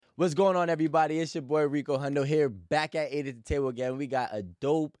What's going on, everybody? It's your boy Rico Hundo here, back at 8 at the table again. We got a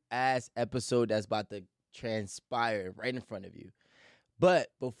dope-ass episode that's about to transpire right in front of you. But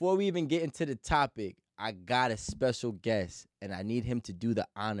before we even get into the topic, I got a special guest, and I need him to do the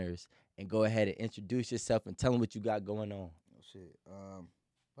honors and go ahead and introduce yourself and tell him what you got going on. Oh, shit.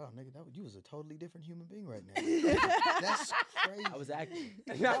 Wow, nigga, you was a totally different human being right now. That's crazy. I was acting.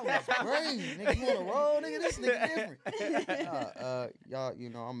 That was crazy. Nigga, you on a roll, nigga? This nigga different.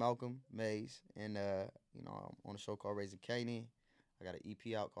 Y'all, I'm Malcolm Mays, and, I'm on a show called Raising Canaan. I got an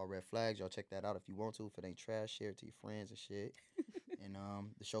EP out called Red Flags. Y'all check that out if you want to. If it ain't trash, share it to your friends and shit. And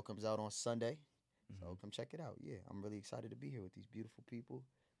the show comes out on Sunday, so come check it out. Yeah, I'm really excited to be here with these beautiful people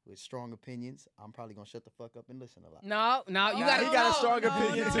with strong opinions. I'm probably gonna shut the fuck up and listen a lot. No, you gotta he got a strong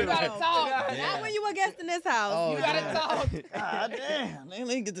opinion too. You gotta talk. Yeah. Not when you a guest in this house. Oh, You gotta talk. God damn. Let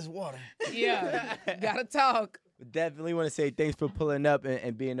me get this water. Yeah, you gotta talk. Definitely want to say thanks for pulling up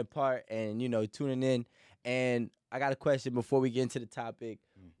and being a part and, tuning in. And I got a question before we get into the topic.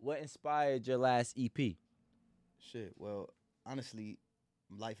 What inspired your last EP? Shit, well, honestly,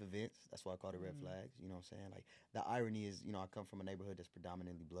 life events. That's why I call it Red Flags. You know what I'm saying? Like, the irony is, I come from a neighborhood that's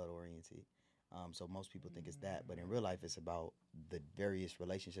predominantly blood-oriented. So most people think it's that. But in real life, it's about the various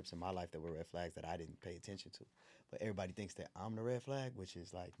relationships in my life that were red flags that I didn't pay attention to. But everybody thinks that I'm the red flag, which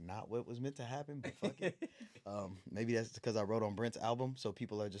is, like, not what was meant to happen, but fuck it. Maybe that's because I wrote on Brent's album, so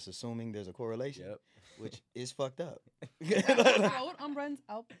people are just assuming there's a correlation, which is fucked up. You wrote on Brent's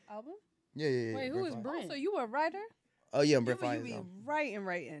album? Yeah. Wait, who is Fires. Brent? So you a writer? Oh, yeah, I'm Brent You Fires. be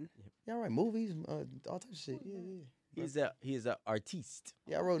writing. Yeah, I write movies, all types of shit. Yeah. He's a artiste.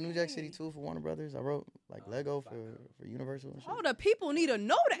 Yeah, I wrote New Jack City 2 for Warner Brothers. I wrote, like, Lego for Universal and shit. Oh, the people need to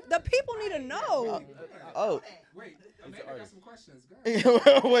know that. The people need to know. Oh. Wait, Amanda got some questions. Go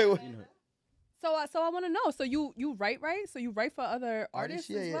Wait. So I want to know. So you write, right? So you write for other artists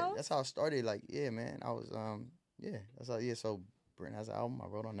Yeah, as well? That's how I started. Like, yeah, man. I was, that's how, so Brent has an album. I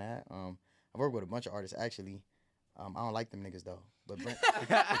wrote on that. I worked with a bunch of artists, actually. I don't like them niggas, though. But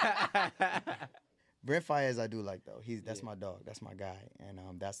Brent Fires I do like, though. That's my dog. That's my guy. And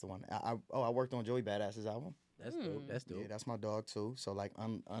that's the one. I worked on Joey Badass's album. That's dope. That's dope. Yeah, that's my dog, too. So, like,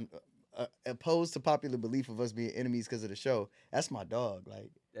 opposed to popular belief of us being enemies because of the show, that's my dog. Like,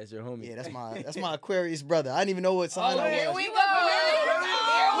 That's your homie. yeah, that's my Aquarius brother. I didn't even know what sign I was. Here we go.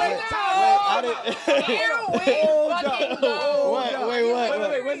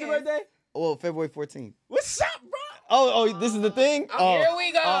 Wait. When's your birthday? Well, February 14th. What's up, bro? Oh, this is the thing? Here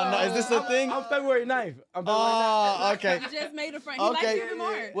we go. Oh, no, is this the thing? I'm February 9th. Oh, okay. You just made a friend. He likes you even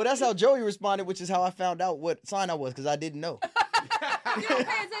more. Well, that's how Joey responded, which is how I found out what sign I was, because I didn't know. You don't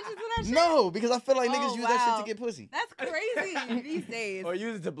pay attention to that shit? No, because I feel like niggas Oh, use that wow. shit to get pussy. That's crazy these days. Or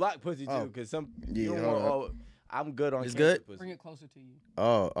use it to block pussy, too, because some... Yeah, you don't hold want, I'm good on It's cancer good? pussy. Bring it closer to you.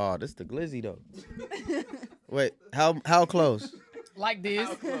 Oh, this is the glizzy, though. Wait, how close? Like this.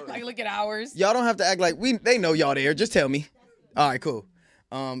 Like, look at ours. Y'all don't have to act like they know y'all there. Just tell me. All right, cool.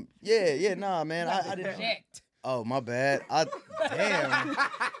 Nah, man. I didn't. Project. Oh, my bad. Damn.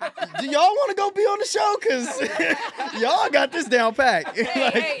 Do y'all want to go be on the show? Because y'all got this down packed.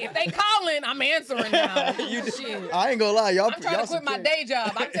 Hey, if they calling, I'm answering now. Shit. I ain't gonna lie. Y'all I'm trying y'all to quit my day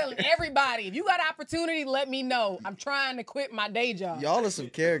job. I'm telling everybody, if you got opportunity, let me know. I'm trying to quit my day job. Y'all are some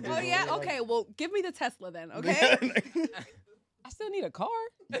characters. Oh, yeah? man. Okay, well, give me the Tesla then, okay? I still need a car.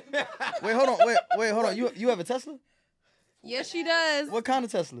 Wait, hold on. You have a Tesla? Yes, she does. What kind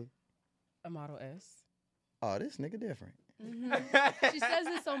of Tesla? A Model S. Oh, this nigga different. She says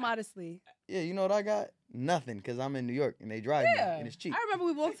it so modestly. Yeah, you know what I got? Nothing, because I'm in New York and they drive me and it's cheap. I remember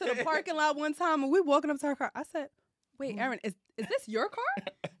we walked to the parking lot one time and we walking up to her car. I said, wait, Erin, is this your car?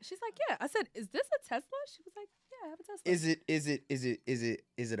 She's like, yeah. I said, is this a Tesla? She was like, yeah, I have a Tesla.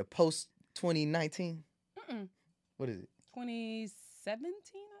 Is it a post 2019? What is it? 2017.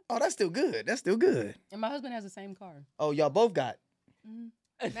 Oh, that's still good. And my husband has the same car. Oh, y'all both got.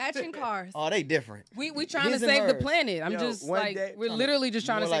 Matching cars. Oh, they different. We trying His to and save the hers. planet. I'm Yo, just one like day- we're literally just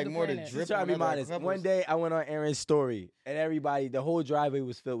trying to More save like the more to planet. drip Just trying to be on other modest. couples. One day I went on Aaron's story, and everybody, the whole driveway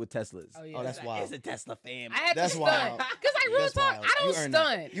was filled with Teslas. Oh, yeah. Oh, that's wild. It's a Tesla fam. I had That's to stunt. wild. Because like real That's talk, wild. I don't You earned that.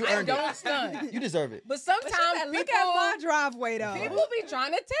 stunt. You I earned it. don't stunt. You deserve it. But But she sometimes said, people, look at my driveway, though. people be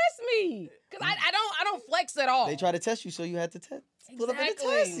trying to test me. Because I don't flex at all. They try to test you, so you had to pull up in the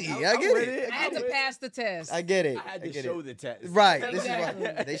Exactly. testy. I'm I get with it. it. I had to pass the test. I get it. I had I to get show it. the test. Right. This is Exactly.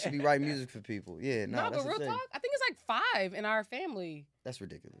 why they should be writing music for people. Yeah, No, that's but real insane. talk, I think it's like 5 in our family. That's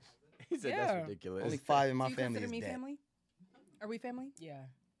ridiculous. He said Yeah. that's ridiculous. Only 5 in my Do you family consider is me dead. family? Are we family? Yeah.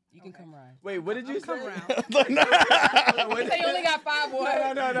 You can come ride. Wait, what did you say? Come around. They only got 5 boys.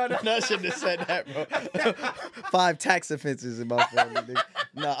 No. I shouldn't have said that, bro. 5 tax offenses in my family. Nigga.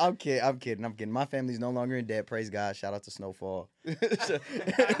 No, I'm kidding. My family's no longer in debt. Praise God. Shout out to Snowfall.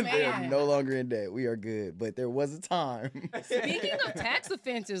 They're no longer in debt. We are good. But there was a time. Speaking of tax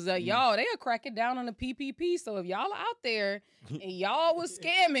offenses, y'all, they are cracking down on the PPP. So if y'all are out there and y'all was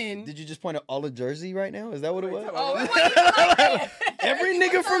scamming. Did you just point at all of Jersey right now? Is that what it was? Oh, it wasn't even like that. Every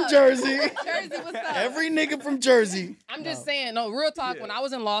nigga from Jersey. Jersey, what's up? Every nigga from Jersey. I'm just saying, no, real talk. Yeah. When I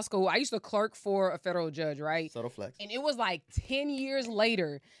was in law school, I used to clerk for a federal judge, right? Subtle flex. And it was like 10 years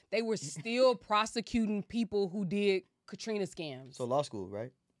later, they were still prosecuting people who did Katrina scams. So law school,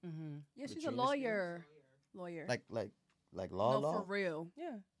 right? Mm-hmm. Yeah, she's a Katrina lawyer. Lawyer. Like law. no, for real.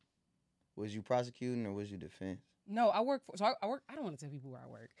 Yeah. Was you prosecuting or was you defense? No, I work for, I work, I don't want to tell people where I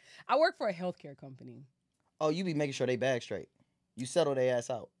work. I work for a healthcare company. Oh, you be making sure they bag straight. You settle their ass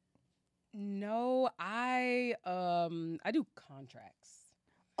out. No, I do contracts.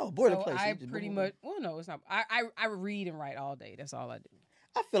 Oh, board So of place. I pretty much, well, no, it's not. I read and write all day. That's all I do.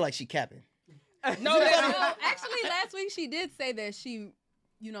 I feel like she capping. No, that's Well, actually, last week she did say that she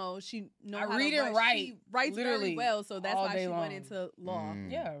know I how read to and write. write, She writes literally, very well, so that's all why day she long. went into law.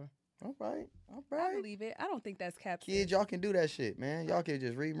 Mm. yeah. All right. I believe it. I don't think that's cap. Kids, y'all can do that shit, man. Y'all can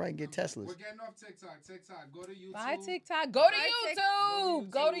just read and write and get Teslas. We're getting off TikTok. TikTok, go to YouTube. Bye TikTok. Go to Bye, YouTube.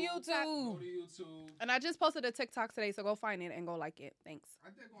 Go to Go YouTube. to YouTube. And I just posted a TikTok today, so go find it and go like it. Thanks. I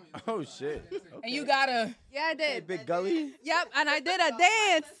did go on YouTube. Oh, shit. And you gotta. Yeah, I Hey, did. Big Gully. Yep, and I did a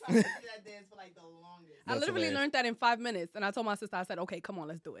dance. that dance for like the longest. I That's literally hilarious. learned that in 5 minutes, and I told my sister, I said, "Okay, come on,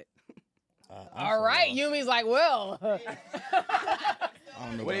 let's do it." I'm All so right. lost. Yumi's like, well. I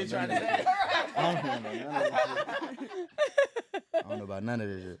don't know What are you about trying to none of say? this. I don't know about none of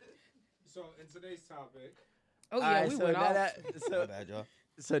this shit. So, in today's topic, Oh, yeah, Alright, we so went now off. My bad, y'all.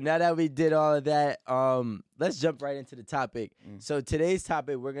 So now that we did all of that, let's jump right into the topic. Mm. So today's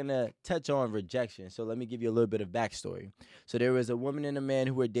topic, we're gonna touch on rejection. So let me give you a little bit of backstory. So there was a woman and a man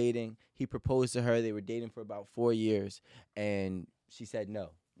who were dating. He proposed to her. They were dating for about 4 years, and she said no.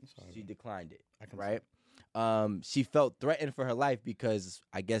 I'm sorry, She bro. declined it. I can Right? She felt threatened for her life because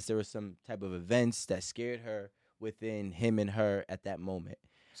I guess there was some type of events that scared her within him and her at that moment.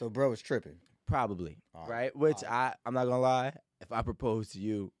 So, bro is tripping. Probably, All right? right. Which I'm not gonna lie. If I propose to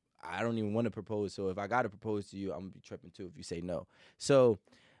you, I don't even want to propose. So if I gotta propose to you, I'm gonna be tripping too if you say no. So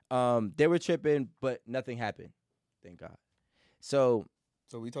they were tripping, but nothing happened. Thank God. So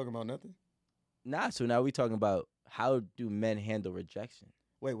So we talking about nothing? so now we talking about how do men handle rejection?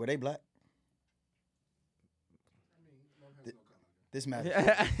 Wait, were they black? I mean, love has no color. This matters.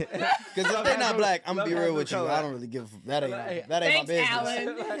 Because Because if they're not black, I'm gonna be real with you. I don't really give. That ain't my Thanks, business. Alan.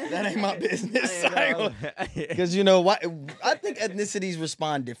 That ain't my business. Because you know what? I think ethnicities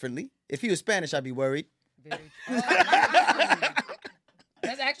respond differently. If he was Spanish, I'd be worried. Very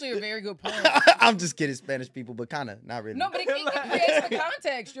That's actually a very good point. I'm just kidding, Spanish people, but kind of not really. No, but it creates the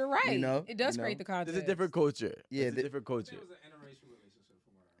context. You're right. You know, it does you know. create the context. It's a different culture. Yeah, It's a different It culture. was an interracial relationship,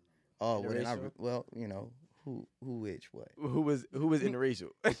 from what I remember. Oh, well, then Interracial? well, you know, who, which, what? Who was interracial?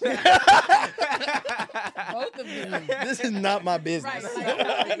 Both of them. This is not my business. Right,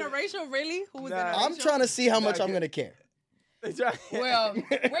 like interracial, really? Who was Nah. interracial? I'm trying to see how much Nah, I'm gonna care. Well, we're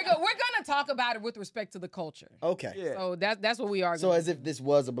gonna talk about it with respect to the culture. Okay. Yeah. So that's what we are. So gonna as if this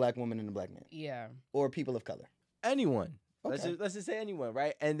was a black woman and a black man, yeah. or people of color. Anyone. Okay. Let's just say anyone,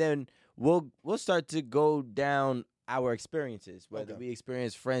 right? And then we'll start to go down our experiences, whether Okay. we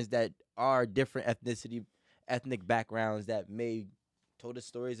experience friends that are different ethnic backgrounds that may told us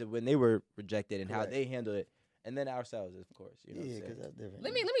stories of when they were rejected and how Correct. they handled it, and then ourselves, of course. You know what I'm Yeah, saying? because that's different.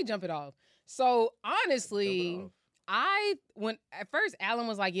 Let me jump it off. So honestly, Jump it off. when at first Alan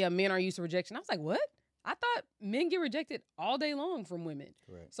was like, "Yeah, men are used to rejection." I was like, "What?" I thought men get rejected all day long from women.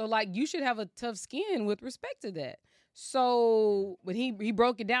 Correct. So like, you should have a tough skin with respect to that. So when he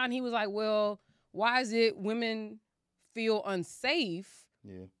broke it down, he was like, "Well, why is it women feel unsafe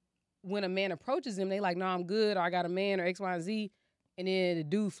Yeah. when a man approaches them? They like, no, I'm good, or I got a man, or X, Y, and Z." And then the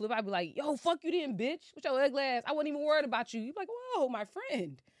dude flip, I'd be like, "Yo, fuck you then, bitch. With your ugly ass. I wasn't even worried about you." You'd be like, "Whoa, my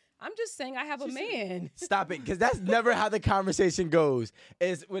friend. I'm just saying I have a man." Stop it, because that's never how the conversation goes.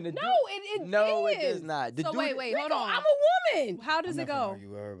 It's when the No, dude, it no, it is. does not. The So dude, wait, hold Rico, on. I'm a woman. How does it go? You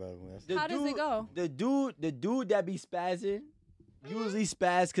were about West. the How does it dude- go? The dude that be spazzing usually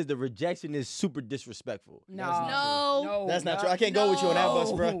spaz because the rejection is super disrespectful. No. That's not No. That's not true. I can't go with you on that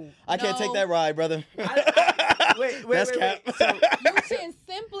bus, bro. No. I can't take No. that ride, brother. Wait, That's wait, cap. wait. So, You can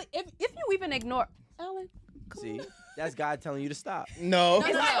simply, if you even ignore Alan. Come see, on. That's God telling you to stop. No.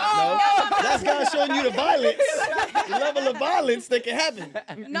 No. That's God showing you the violence, the level of violence that can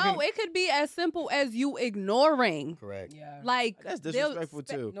happen. No, it could be as simple as you ignoring. Correct. Yeah. Like That's they'll disrespectful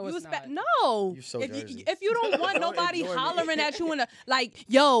too. No, You it's not. no. You're so if you, Jersey. if you don't want Don't nobody ignore me. hollering at you in the like,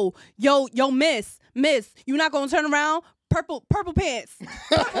 yo, miss, you not gonna turn around? Purple pants.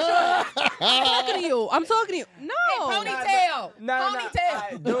 I'm talking to you. No. Ponytail. No.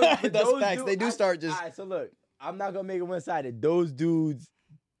 Ponytail. That's facts. They do start just- All right, so look, I'm not gonna make it one-sided. Those dudes,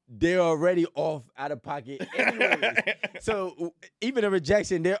 they're already off out of pocket anyways. So even a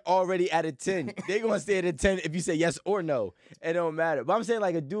rejection, they're already at a 10. They're gonna stay at a 10 if you say yes or no. It don't matter. But I'm saying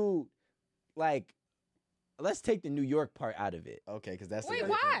like a dude, like, let's take the New York part out of it. Okay, because that's Wait, the-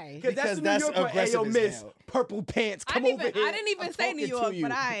 why? Because that's the New that's York part. Hey, aggressive yo, as miss, hell. purple pants, I come didn't over even- here. I didn't even I'm say New talking to York, you.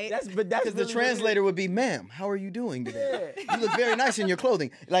 but I- That's Because the really what it is. translator would be, ma'am, how are you doing today? You look very nice in your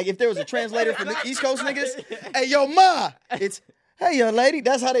clothing. Like if there was a translator for the East Coast niggas, hey yo ma, it's hey young lady.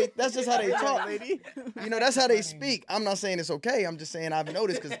 That's just how they talk. You know, that's how they speak. I'm not saying it's okay. I'm just saying I've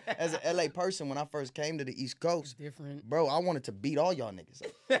noticed because as an LA person, when I first came to the East Coast, Different. bro, I wanted to beat all y'all niggas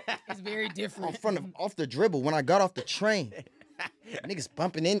up. It's very different. off the dribble. When I got off the train, niggas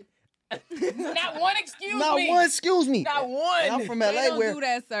bumping in. Not one excuse Not me. one, excuse me. Not one. And I'm from They LA don't where do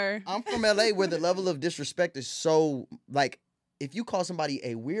that, sir. I'm from LA where the level of disrespect is so like if you call somebody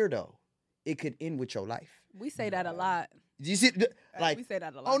a weirdo, it could end with your life. We say that a lot. Do you see like we say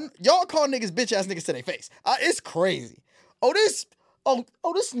that a lot. oh y'all call niggas bitch ass niggas to their face. It's crazy.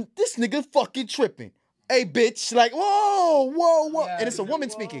 This nigga fucking tripping. Hey bitch, like whoa. Yeah. And it's a woman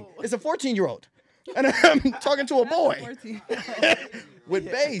speaking. It's a 14-year-old. And I'm talking to a boy. 14. With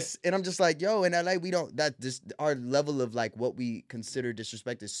bass, and I'm just like, yo, in LA, we don't our level of like what we consider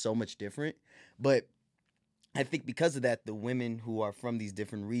disrespect is so much different. But I think because of that, the women who are from these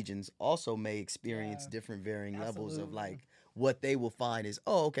different regions also may experience different varying levels of like what they will find is,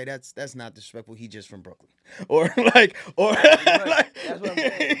 oh, okay, that's not disrespectful. He just from Brooklyn, or like, That's what I'm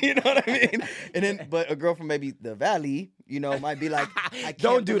saying. you know what I mean? And then, but a girl from maybe the Valley, you know, might be like,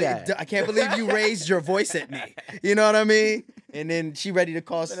 Don't do that. I can't believe you raised your voice at me. You know what I mean? And then she ready to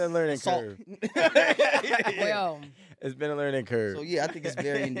cause It's been a learning assault. curve. Well, It's been a learning curve. So yeah, I think it's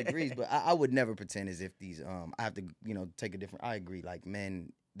varying degrees, but I would never pretend as if these I have to take a different. I agree, like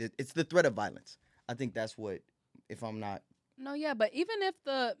men, it's the threat of violence. I think that's what if I'm not. No, yeah, but even if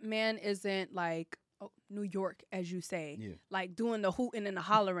the man isn't like New York, as you say, like doing the hooting and the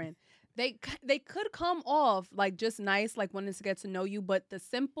hollering, they could come off like just nice, like wanting to get to know you. But the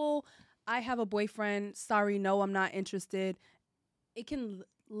simple, I have a boyfriend. Sorry, no, I'm not interested. It can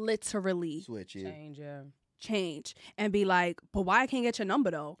literally Switch, change and be like, but why I can't get your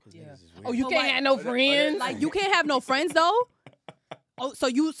number though? yeah. Oh, Oh, you But can't like- have no friends. Like you can't have no friends though. Oh, so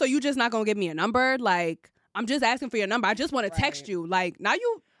you just not gonna give me a number? Like I'm just asking for your number. I just want to text Right. you. Like now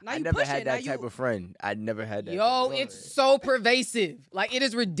you I you never push had it. that Now type you, of friend. I never had that. Yo, type of it's friend. so pervasive. Like, it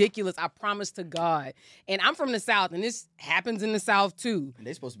is ridiculous. I promise to God. And I'm from the South, and this happens in the South, too. And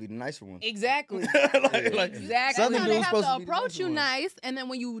they supposed to be the nicer ones. Exactly. like, Exactly. Southern Sometimes dudes they have supposed to to be the approach nicer you ones. nice, and then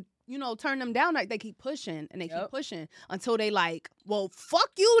when you turn them down, like they keep pushing and they keep pushing until they like, well, fuck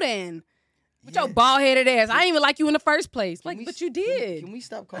you then. With your bald headed ass. I didn't even like you in the first place. Like, but you did. Can we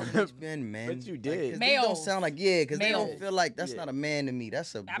stop calling these men? But you Like, did. 'cause they don't Males. sound like because they don't Males. feel like that's Yeah. not a man to me.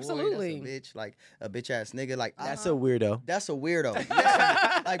 That's a boy. Absolutely. That's a bitch. Like a bitch ass nigga. Like That's a weirdo. that's a weirdo.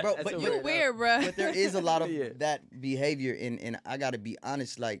 Like bro, That's but a you weirdo. You weird, bruh. But there is a lot of Yeah. that behavior, and I gotta be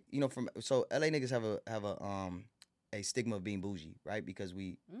honest. Like so LA niggas have a stigma of being bougie, right? Because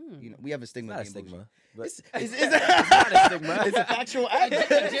we we have a stigma Not a of being stigma. bougie. But It's not a stigma. It's a factual A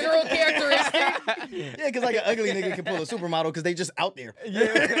general characteristic. Yeah, because like an ugly nigga can pull a supermodel because they just out there.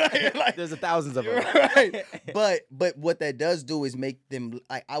 Yeah. Like- There's thousands of them. right. But what that does do is make them.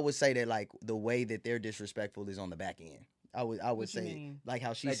 I would say that like the way that they're disrespectful is on the back end. I would What you say mean? like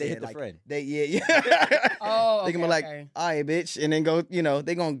how she Like they said hit the like friend. they yeah. Oh, They can be okay, like, okay. all right, bitch, and then go,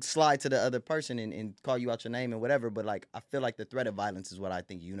 they gonna slide to the other person and call you out your name and whatever. But like, I feel like the threat of violence is what I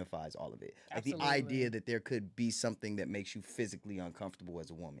think unifies all of it. Like the Absolutely. idea that there could be something that makes you physically uncomfortable as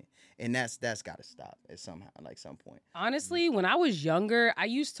a woman, and that's got to stop at some point. Honestly, when I was younger, I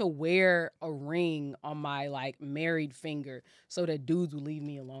used to wear a ring on my like married finger so that dudes would leave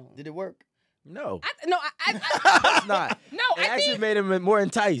me alone. Did it work? No. I It's not. no, It I actually think made him more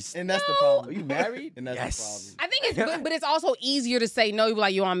enticed. And that's the problem. Are you married? And that's Yes. the problem. I think it's good, but it's also easier to say no. You be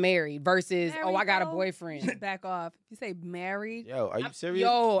like, yo, I'm married versus Married, oh, I got a though? boyfriend. Back off. If you say married, Yo, are you I'm- serious?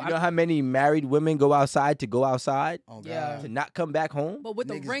 yo, you know how many married women go outside to go outside Oh God. Yeah. to not come back home? but with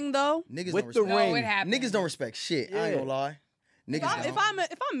Niggas- the ring though, Niggas With don't the respect. ring. No, it happened. Niggas don't respect shit. I ain't Yeah. gonna lie. Niggas If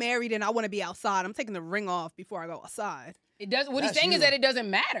I'm married and I want to be outside, I'm taking the ring off before I go outside. It does. What he's That's saying you. is that it doesn't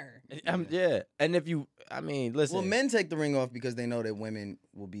matter. Yeah, and if you, I mean, listen. Well, men take the ring off because they know that women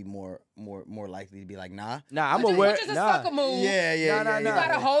will be more likely to be like, nah. Nah, I'm Which is- aware. which is a Nah. sucker move. Yeah. You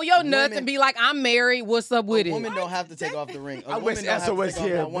gotta hold your nuts Women- and be like, I'm married. What's up with A it? woman don't have to take off the ring. I wish Essa was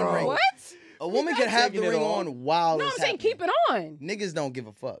here, one bro. ring. What? A woman can have the taking it ring off. on while No, I'm it's saying happening. keep it on. Niggas don't give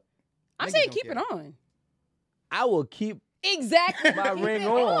a fuck. I'm Niggas saying don't keep care. it on. I will keep Exactly. My Keep ring it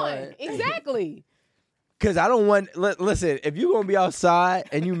on. Exactly. because I don't want. Listen, if you gonna be outside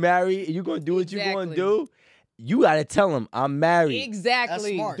and you married and you gonna do what you gonna Exactly. do, you gotta tell them I'm married.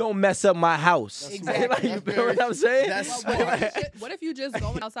 Exactly. smart. Don't mess up my house. That's Exactly. Like, you That's feel what very- I'm saying? that's Well, smart. what if you just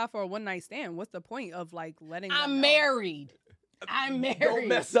going outside for a one night stand? What's the point of like letting? them I'm know? married. I'm married. Don't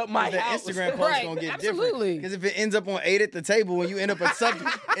mess up my The house. Instagram post Right, gonna get absolutely. different. Because if it ends up on 8 at the table when you end up at something,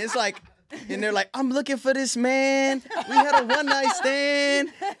 it's like, and they're like, I'm looking for this man. We had a one night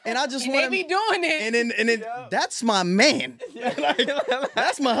stand, and I just And want they be doing it. and then that's my man. Like,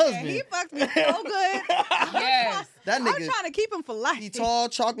 that's my Yeah, husband. he fucked me so good. Yes. That I'm nigga. trying to keep him for life. He tall,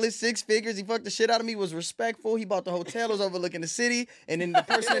 chocolate, 6 figures. He fucked the shit out of me. Was respectful. He bought the hotel. Was overlooking the city. And then the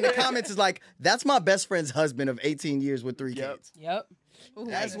person in the comments is like, "That's my best friend's husband of 18 years with 3 kids." Yep.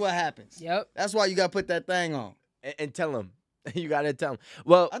 That's what happens. Yep. That's why you gotta put that thing on. And tell them. You gotta tell them.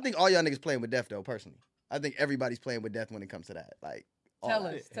 Well, I think all y'all niggas playing with death though. Personally, I think everybody's playing with death when it comes to that. Like, all Tell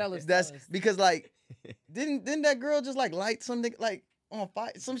that. us. Tell us. That's tell us. because like, didn't that girl just like light something like on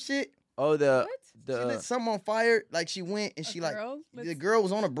fire, some shit? oh the She lit something on fire. Like she went and A she like girl lit the girl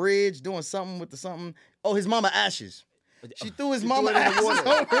was on a bridge doing something with the something. Oh, his mama ashes. She threw his She mama threw it in the ashes water.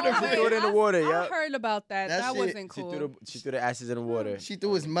 over She the threw bridge. it in the water. I Yeah. heard about that. That That shit- wasn't She cool. threw the ashes in the water. She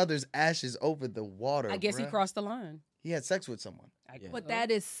threw his mother's ashes over the water. I guess he bruh. crossed the line. He had sex with someone. Yeah. But that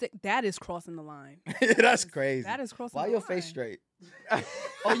is sick. That is crossing the line. That's crazy. That is crossing Why the your line. face straight?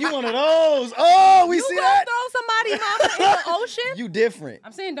 Oh, you one of those? Oh, we You see gonna that? throw somebody mama in the ocean? You different.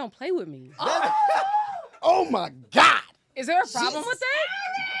 I'm saying don't play with me. Oh my God. Is there a problem with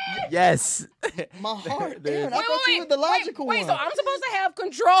that? Yes. My heart. There- Aaron, I thought you were the logical wait, one. so I'm supposed to have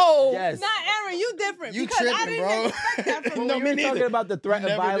control. Yes. Nah, Aaron, you different. You because I tripping, didn't bro. expect that from No, you. me neither. Talking about the threat of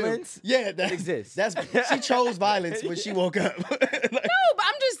Never do. violence. Yeah, that exists. That's she chose violence when she woke up. Like, No, but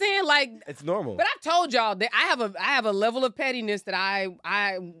I'm just saying, like, It's normal. but I've told y'all that I have a level of pettiness that I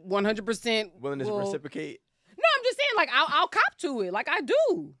 100% Willingness to will- reciprocate. No, I'm just saying, like, I'll cop to it, like I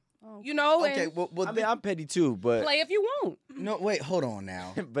do. You know, okay, and well, I mean, I'm petty too, but play if you want. no, wait, hold on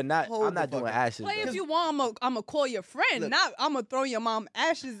now. but not. Hold I'm not the doing fuck up. ashes. Play though. if you want. I'm gonna call your friend. Look. Not I'm gonna throw your mom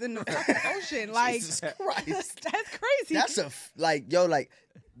ashes in the fucking ocean. Like Jesus Christ. that's crazy. That's like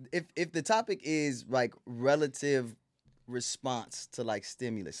if the topic is like relative response to like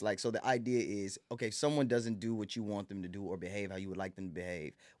stimulus, like so the idea is okay, someone doesn't do what you want them to do or behave how you would like them to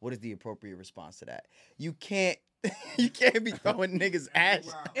behave. What is the appropriate response to that? You can't be throwing niggas ash.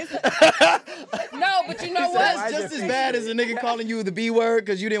 No, but you know what? That's just as bad as a nigga calling you the B word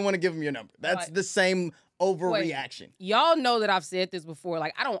because you didn't want to give him your number. That's Right. the same overreaction. Y'all know that I've said this before.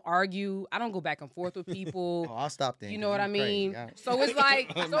 Like, I don't argue. I don't go back and forth with people. Oh, I'll stop then. You 'cause know what I crazy. mean? Yeah. So it's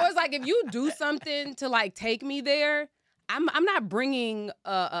like if you do something to like take me there, I'm not bringing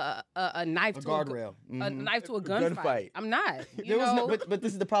a knife A to guardrail. a Mhm. knife to a Gunfight. gunfight. I'm not. You There was know? no, but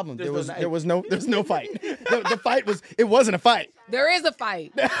this is the problem. There's There no was knife. there was no fight. The fight wasn't a fight. There is a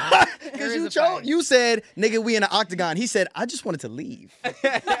fight. Because is you a chose, fight. you said, nigga, we in an octagon. He said, I just wanted to leave. he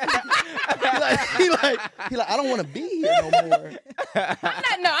like, I don't want to be here no more.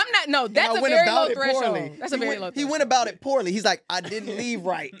 I'm not. No, that's I a went very about low it threshold. poorly. That's a very low He threshold. went about it poorly. He's like, I didn't leave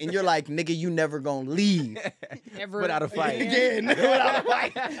right. And you're like, nigga, you never gonna leave. Never Without a fight. Again, without a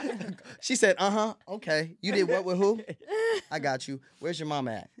fight. She said, okay. You did what with who? I got you. Where's your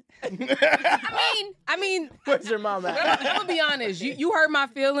mama at? I mean, Where's your mom I'm at? gonna be honest. You hurt my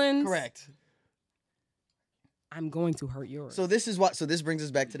feelings. Correct. I'm going to hurt yours. So this is why. So this brings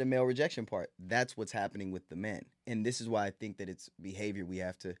us back to the male rejection part. That's what's happening with the men, and this is why I think that it's behavior we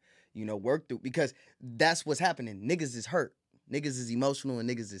have to, work through because that's what's happening. Niggas is hurt. Niggas is emotional and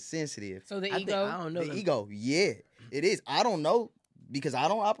niggas is sensitive. So the I think- ego. I don't know. The ego, yeah, it is. I don't know because I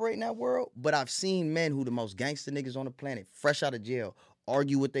don't operate in that world, but I've seen men who the most gangster niggas on the planet, fresh out of jail,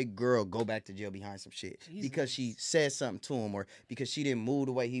 argue with their girl, go back to jail behind some shit because she said something to him or because she didn't move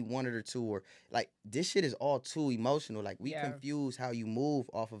the way he wanted her to or like this shit is all too emotional. Like we Yeah. confuse how you move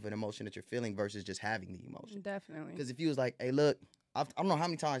off of an emotion that you're feeling versus just having the emotion. Definitely. Because if you was like, hey, look, I don't know how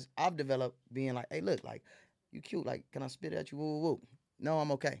many times I've developed being like, hey, look, like you cute, like can I spit at you? Woo, woo, woo. No,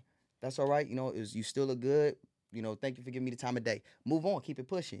 I'm okay. That's all right. You still look good. Thank you for giving me the time of day. Move on, keep it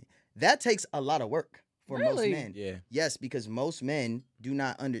pushing. That takes a lot of work for Really? most men. Yeah. Yes, because most men do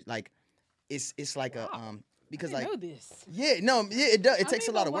not it's like a because I like didn't know this. yeah, no, yeah, it does. It takes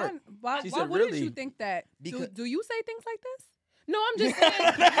a lot of work. Why She why said wouldn't really. you think that? Because- Do you say things like this? No, I'm just saying.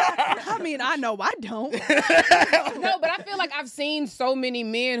 I mean, I know I don't. No, but I feel like I've seen so many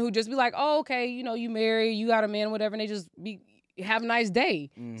men who just be like, "Oh, okay, you know, you married, you got a man, whatever," and they just be have a nice day.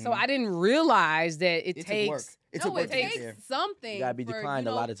 So I didn't realize that it It took takes. work. It No, took work it to get takes there. something. You gotta be for, declined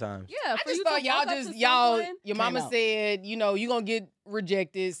you a know, lot of times. Yeah, I for just you thought to y'all walk up just to y'all. someone- Your Came mama out. said, you know, you gonna get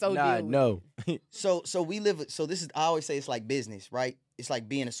rejected. So Nah, deal with no. So we live. So this is. I always say it's like business, right? It's like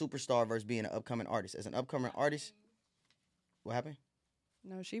being a superstar versus being an upcoming artist. As an upcoming artist, what happened?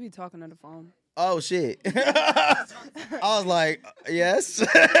 No, she be talking on the phone. Oh shit! I was like, yes.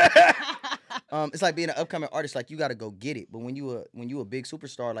 It's like being an upcoming artist. Like you got to go get it. But when you a big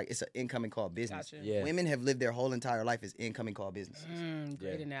superstar, like it's an incoming call business. Gotcha. Yeah. Women have lived their whole entire life as incoming call businesses.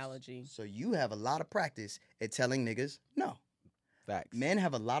 Great Yeah. analogy. So you have a lot of practice at telling niggas no. Facts. Men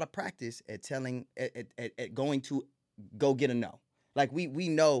have a lot of practice at telling at going to go get a no. Like we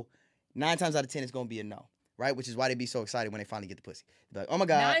know 9 times out of 10 it's gonna be a no, right? Which is why they be so excited when they finally get the pussy. Be like, oh my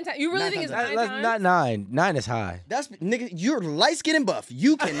god, 9 times. You really 9 think it's times out of 9 That's times? not 9. 9 is high. That's nigga. You're light skinned and buff.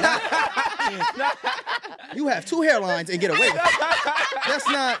 You cannot. You have 2 hairlines and get away with it. That's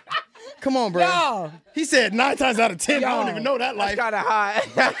not. Come on, bro. Y'all, He said 9 times out of 10. I don't Yo. even know that life. That's kind of high.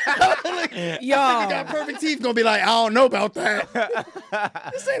 Nigga y'all. got perfect teeth. Gonna be like, I don't know about that.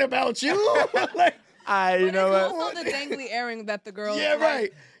 This ain't about you. Like, You know It's what? also the dangly earring that the girls. yeah, like,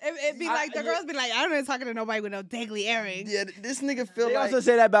 right. It be like the girls be like, I don't even talking to nobody with no dangly earring. Yeah, this nigga feel They like also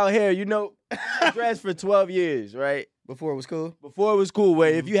say that about hair. You know, I dressed for 12 years, right? before it was cool. Before it was cool,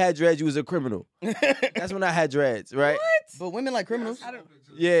 where if you had dreads, you was a criminal. That's when I had dreads, right? But women like criminals.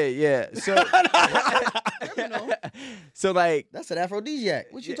 Yeah, yeah. So, so like, That's an aphrodisiac.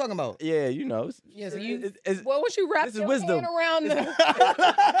 What you talking about? yeah, you know. Yeah, so you. it's- Well, once you wrap this is your wisdom. hand around the,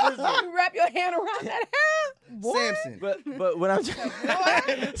 you wrap your hand around that hair, boy. Samson. but what I'm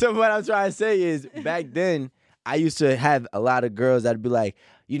so what I'm trying to say is back then I used to have a lot of girls that'd be like,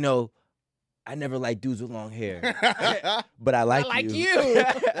 you know, I never liked dudes with long hair, but I like you.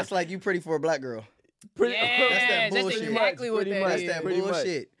 That's like you pretty for a black girl. Pretty- Yeah, that's bullshit. exactly what Pretty that much. is. That's that Pretty much.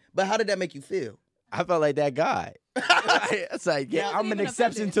 bullshit. But how did that make you feel? I felt like that guy. It's like, yeah, Now, I'm an even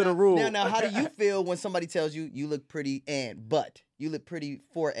exception offended. to the rule. Now, how do you feel when somebody tells you you look pretty but you look pretty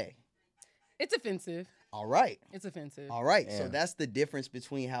for a? It's offensive. All right. It's offensive. All right. So Yeah. that's the difference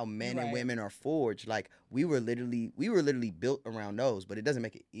between how men and Right. women are forged. Like we were literally built around those, but it doesn't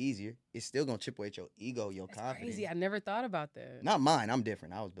make it easier. It's still gonna chip away at your ego, your That's confidence. crazy. I never thought about that. Not mine. I'm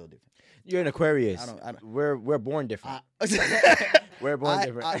different. I was built different. You're an Aquarius. I don't- We're born different. We're born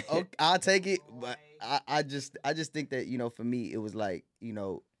different. I'll take it, but I just think that for me it was like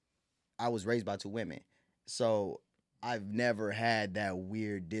I was raised by 2 women, so I've never had that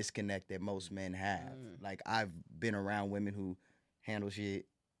weird disconnect that most men have. Like I've been around women who handle shit,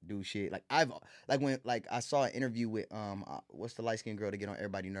 do shit. Like when I saw an interview with what's the light skinned girl to get on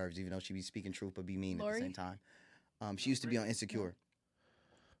everybody's nerves, even though she be speaking truth but be mean at Lori? the same time. She used to be on Insecure.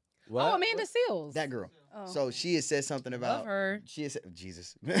 What? Oh, Amanda Seals. That girl. Oh. So she had said something about Love her. She had said,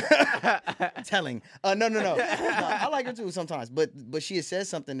 Jesus. Telling. No. No, I like her too sometimes. But she had said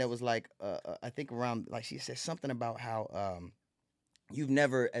something that was like, I think around, like she said something about how you've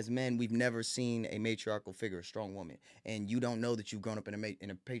never, as men, we've never seen a matriarchal figure, a strong woman. And you don't know that you've grown up in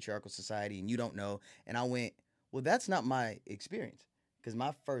a patriarchal society and you don't know. And I went, well, that's not my experience. Because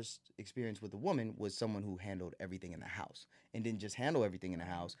my first experience with a woman was someone who handled everything in the house. And didn't just handle everything in the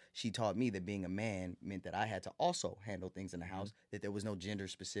house. She taught me that being a man meant that I had to also handle things in the house, that there was no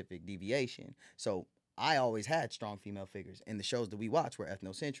gender-specific deviation. So I always had strong female figures. And the shows that we watched were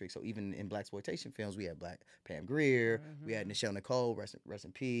ethnocentric. So even in blaxploitation films, we had Black Pam Grier, we had Nichelle Nicole, rest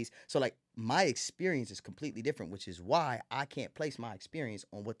in peace. So like my experience is completely different, which is why I can't place my experience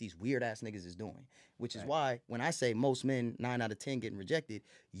on what these weird-ass niggas is doing. Which is why when I say most men, 9 out of 10 getting rejected,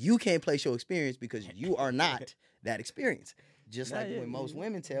 you can't place your experience because you are not that experience. Just like when most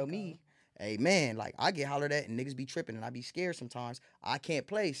women tell me, hey man, like I get hollered at and niggas be tripping and I be scared sometimes. I can't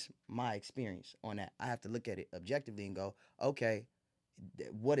place my experience on that. I have to look at it objectively and go, okay,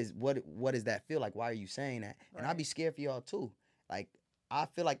 what does that feel like? Why are you saying that? And I'd be scared for y'all too. Like I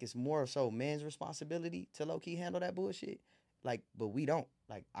feel like it's more so men's responsibility to low key handle that bullshit. Like, but we don't.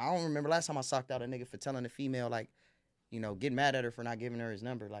 Like I don't remember last time I socked out a nigga for telling a female like, getting mad at her for not giving her his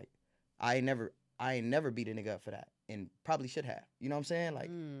number. Like I ain't never beat a nigga up for that. And probably should have. You know what I'm saying?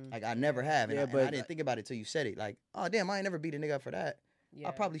 Like I never have. And, Yeah, and but I didn't think about it till you said it. Like, oh damn, I ain't never beat a nigga up for that. Yeah.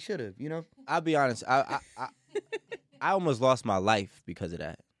 I probably should have, I'll be honest. I almost lost my life because of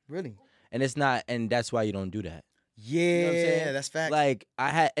that. Really? And it's not, and that's why you don't do that. Yeah, You know what I'm saying? that's fact. Like I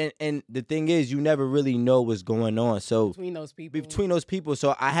had, and the thing is, you never really know what's going on. So Between those people.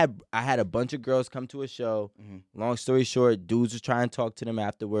 so I had a bunch of girls come to a show. Long story short, dudes was trying to talk to them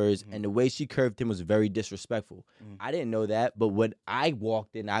afterwards, and the way she curved him was very disrespectful. I didn't know that, but what I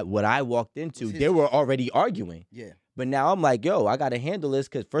walked into, they were already arguing. Yeah. But now I'm like, yo, I gotta handle this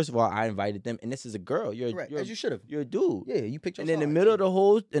because first of all, I invited them, and this is a girl. Correct. As you should have. You're a dude. Yeah, you picked your And in the side. middle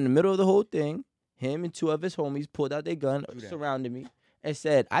of the whole thing, him and two of his homies pulled out their gun, surrounded me, and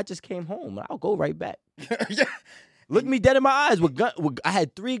said, "I just came home, and I'll go right back." Yeah. Look me dead in my eyes with gun. I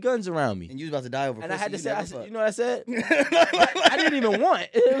had 3 guns around me, And you was about to die over and I pussy had to you say, never I said, fucked. you know what I said? I didn't even want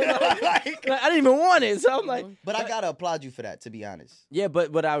it. Like, I didn't even want it. So I'm like, But I gotta applaud you for that, to be honest. yeah.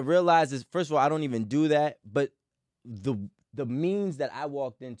 But what I realized is, first of all, I don't even do that. But the means that I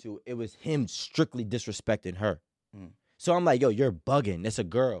walked into, it was him strictly disrespecting her. So I'm like, yo, you're bugging. That's a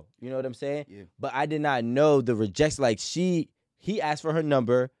girl. You know what I'm saying? Yeah. But I did not know the rejection. Like he asked for her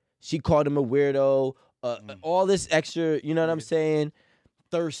number. She called him a weirdo. All this extra, you know what I'm saying?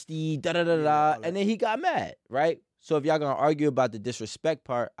 Thirsty, da-da-da-da. And then he got mad, right? So if y'all gonna argue about the disrespect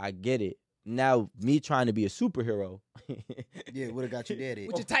part, I get it. Now, me trying to be a superhero. Yeah, would have got you dead.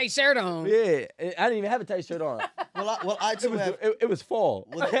 With your tight shirt on. Yeah, I didn't even have a tight shirt on. I too have. It was fall.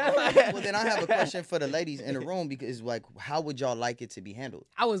 Well, then I have a question for the ladies in the room because, like, how would y'all like it to be handled?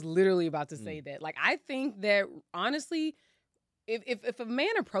 I was literally about to say that. Like, I think that honestly, if a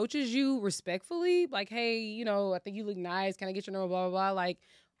man approaches you respectfully, like, hey, you know, I think you look nice. Can I get your number? Blah, blah, blah. Like,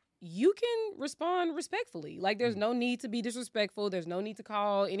 you can respond respectfully. Like, there's no need to be disrespectful. There's no need to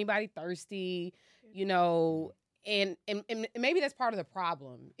call anybody thirsty, you know. And maybe that's part of the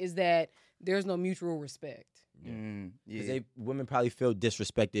problem is that there's no mutual respect. Because women probably feel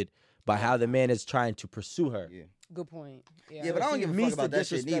disrespected by how the man is trying to pursue her. Yeah. Good point. Yeah, but I don't give a fuck about that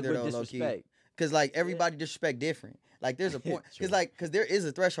shit neither, though, low key. Because, like, everybody disrespect different. Like, there's a point. Because there is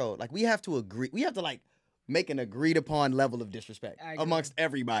a threshold. Like, we have to agree. We have to, like, make an agreed upon level of disrespect amongst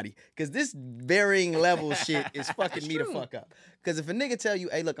everybody. Because this varying level shit is fucking me to fuck up. Because if a nigga tell you,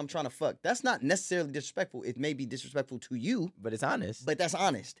 hey, look, I'm trying to fuck, that's not necessarily disrespectful. It may be disrespectful to you. But it's honest. But that's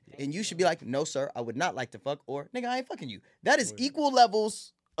honest. And you should be like, no, sir, I would not like to fuck. Or, nigga, I ain't fucking you. That is equal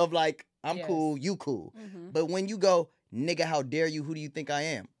levels of, like, I'm cool, you cool. But when you go, nigga, how dare you? Who do you think I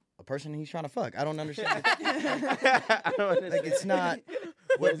am? A person he's trying to fuck. I don't understand. I don't understand. Like, it's not.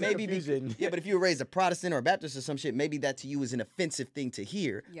 Where's the maybe confusion? yeah, but if you were raised a Protestant or a Baptist or some shit, maybe that to you is an offensive thing to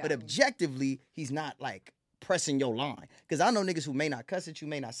hear. Yeah. But objectively, he's not like pressing your line. Because I know niggas who may not cuss at you,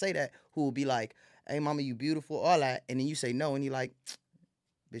 may not say that, who will be like, hey, mama, you beautiful, all that. And then you say no, and you're like,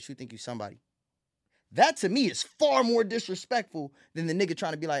 bitch, you think you somebody. That to me is far more disrespectful than the nigga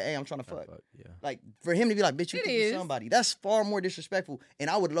trying to be like, hey, I'm trying to fuck. Yeah. Like, for him to be like, bitch, you It think you is. somebody. That's far more disrespectful. And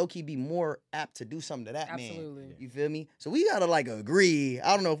I would low-key be more apt to do something to that Absolutely. man. You feel me? So we gotta, like, agree.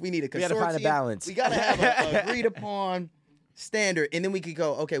 I don't know if we need a consortium. We gotta find a balance. We gotta have a agreed upon standard. And then we could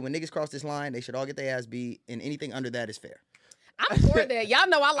go, okay, when niggas cross this line, they should all get their ass beat. And anything under that is fair. I'm for that. Y'all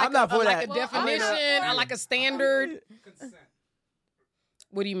know I like, I'm not for like that. a definition. I like a standard. Consent.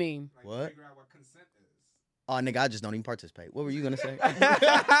 What do you mean? Like, What? figure out what consent is. Oh, nigga, I just don't even participate. What were you gonna say?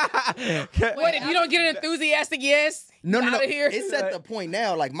 What if you don't get an enthusiastic yes? No. Outta here? It's at the point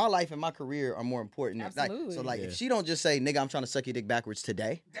now, like, my life and my career are more important. Absolutely. So, like, Yeah. if she don't just say, nigga, I'm trying to suck your dick backwards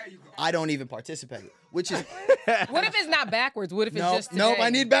today, There you go. I don't even participate. Which is, What if it's not backwards? What if it's no, just nope, today? I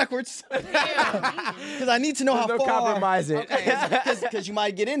need backwards. Damn. Because I need to know There's how no far. compromising. Because you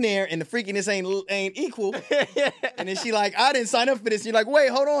might get in there and the freakiness ain't equal. And then she like, I didn't sign up for this. And you're like, wait,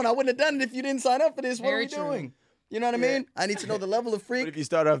 hold on. I wouldn't have done it if you didn't sign up for this. What Very are we true. doing? You know what I mean? I need to know the level of But freak. if you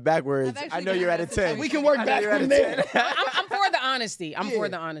start off backwards, I've I actually know been you're at a in that 10. We can work I know back you're at from a there. 10. I'm for the honesty. I'm Yeah. for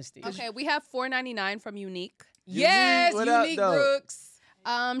the honesty. Okay, we have $4.99 from Unique. Yes, What up, Unique though? Brooks.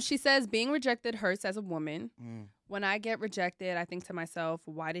 She says being rejected hurts as a woman. Mm. When I get rejected, I think to myself,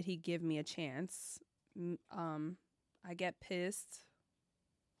 why did he give me a chance? I get pissed.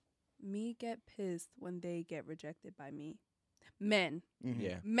 Me get pissed when they get rejected by me. Men.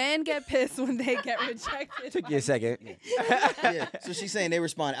 Yeah. Men get pissed when they get rejected. Took you a second. Yeah. So she's saying they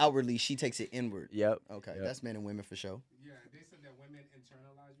respond outwardly. She takes it inward. Yep. Okay. Yep. That's men and women for sure. Yeah, they said that women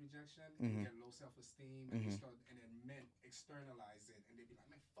internalize rejection, Mhm. and get low self-esteem, and, Mhm. and then men externalize it, and they be like,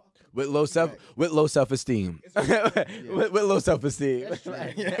 man, fuck you. With low self-esteem. with low self-esteem. That's true.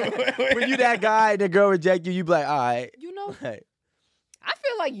 When you that guy and the girl reject you, you be like, all right. You know, I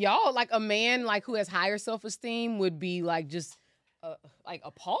feel like y'all, like a man like who has higher self-esteem would be like just like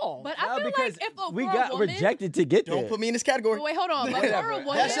appalled. But No, I feel because like if a we for a got woman, rejected to get there. Don't put me in this category. Wait, hold on. But for a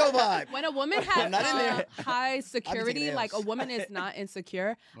woman, That's your vibe. when a woman has not in there. high security, like a L's. woman is not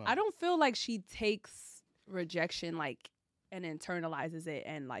insecure, Right. I don't feel like she takes rejection like and internalizes it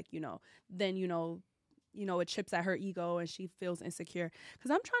and like then it chips at her ego and she feels insecure.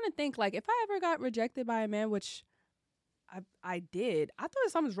 Because I'm trying to think, like, if I ever got rejected by a man, which I did, I thought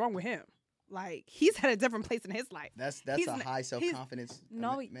something's wrong with him. Like, he's at a different place in his life. That's He's a n- high self-confidence.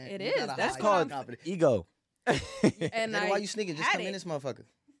 No, man, it you is. got a That's high called self-confidence. ego. And Then why you sneaking? Just had come in it. this motherfucker.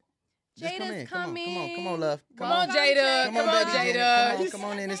 Just come Jada's in. Come on, coming. love. Come on, Jada. Come Come on, on, baby Janet. Jada. Come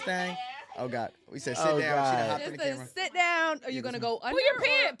on in this thing. Oh God, we said sit Oh, down. She God. done hopped in Just the camera. sit down. Are you Yeah, gonna this go under? Pull your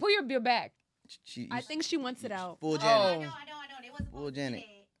or- pant. Pull your back. I think she wants it out. Full Oh. Janet. They wasn't Full Janet.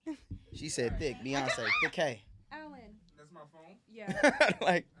 She said thick. Beyonce. Thick K. Alan. That's my phone. Yeah.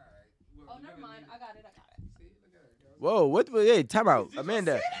 Like Oh, never mind. I got it. Whoa, what? Hey, time out,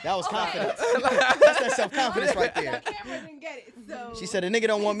 Amanda. that was confidence. That's that self-confidence right The there. camera didn't get it. So She said a nigga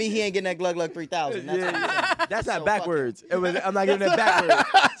don't want me. He ain't getting that Glug Glug 3000. That's what he said. That's So not backwards. It was. I'm not giving it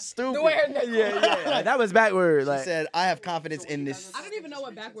backwards. Stupid. The way her neck Yeah. That was backward. She like said I have confidence in this. I don't even know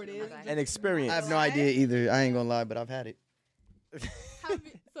what backward is. an experience. I have no idea either. I ain't gonna lie, but I've had it.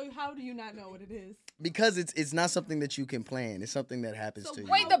 So how do you not know what it is? Because it's not something that you can plan. It's something that happens to you.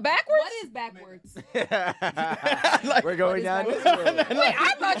 Wait, the backwards? What is backwards? We're going down this road. Wait,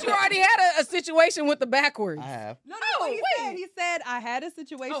 I thought you already had a situation with the backwards. I have. No, Oh, he wait. said. He said I had a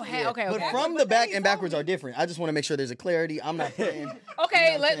situation. Oh, okay. But from the back and backwards are different. I just want to make sure there's a clarity. I'm not playing.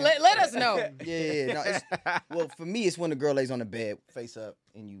 Okay, You know what I'm let us know. Yeah. No, well, for me, it's when the girl lays on the bed, face up,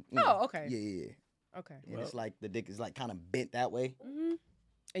 and you know, Oh, okay. Yeah. Okay. And it's like the dick is like kind of bent that way. Mm-hmm.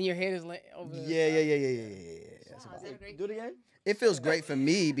 And your head is over. Yeah. That's about it. Do it again. It feels great for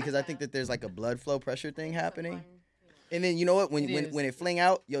me because I think that there's like a blood flow pressure thing happening. And then you know what? When It is. when it fling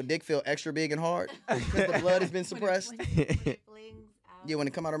out, your dick feel extra big and hard because the blood has been suppressed. Yeah, when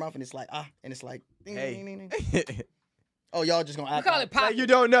it come out of her mouth and it's like and it's like ding, ding, ding, ding. Hey. Oh, y'all just gonna We act call like- it pop. Like you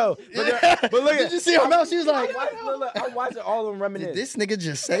don't know. But look Did you see her mouth? She was like, I'm watching all of them reminisce. "Did this nigga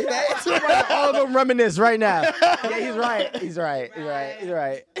just say that?" All of them reminisce right now. Yeah, he's right. He's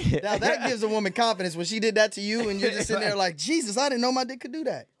right. Now that gives a woman confidence when she did that to you, and you're just sitting there like, "Jesus, I didn't know my dick could do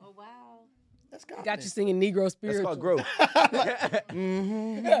that." Oh wow. That's confidence. Got you singing Negro That's spiritual. called growth.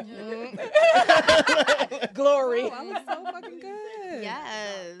 Glory. I was so fucking good.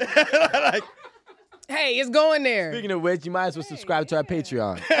 Yes. Like, Hey, it's going there. Speaking of which, you might as well subscribe to our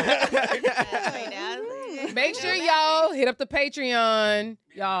Patreon. Make sure y'all hit up the Patreon.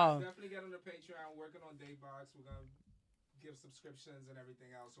 Y'all. Definitely get on the Patreon. Working on Daybox. We're gonna give subscriptions and everything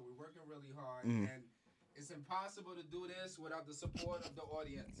else. So we're working really hard, and it's impossible to do this without the support of the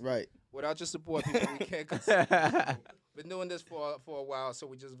audience. right. Without your support, people, we can't continue. Been doing this for a while, so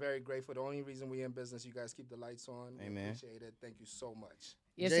we're just very grateful. The only reason we're in business, you guys keep the lights on. We Amen. appreciate it. Thank you so much.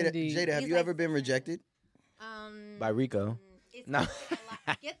 Yes, Jada, indeed. Jada, have He's you like- ever been rejected? By Rico. It's No.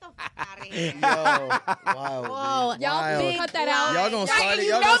 Get the fuck out of here. Yo, wow. Whoa, dude. y'all Wild. big Cut that out. Y'all gonna start it. you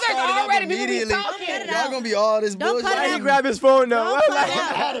Y'all know gonna there's start it up already people be immediately. talking. Cut it Y'all out. gonna be all this Don't bullshit. cut it Why he out. grab his phone though? Don't cut Like, it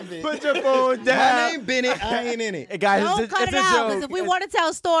out. Out of it. put your phone My down. name Bennett. I ain't in it. Hey, guys, Don't it's cut a it out joke. because if we want to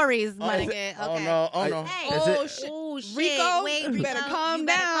tell stories, my Oh, nigga. Okay. oh no. Oh no. Hey. Is it- Oh shit. Oh shit. Rico, Wait, you better Rico, calm you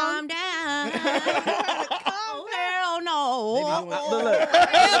better down. calm down. Oh hell no. Look.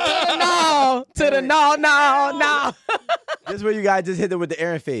 To the no. This is where you guys just hit them with the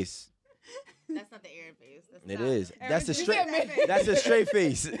Aaron face. That's not the air face. That's It not. is. That's a you straight. get me? That's a straight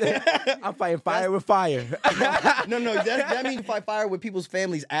face. I'm fighting fire with fire. No, that means fight fire with people's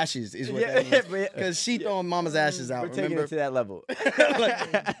families' ashes is what that means. Because she throwing mama's ashes out. We're taking Remember? it to that level.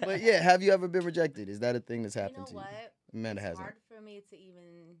 But yeah, have you ever been rejected? Is that a thing that's You know happened to you? what? Man, it It's hasn't. hard for me to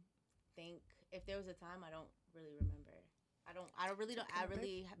even think. If there was a time, I don't really remember.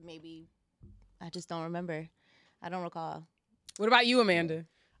 I just don't remember. I don't recall. What about you, Amanda?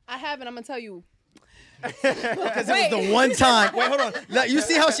 I haven't. I'm gonna tell you. Because it was the one time. Wait, hold on. Now, you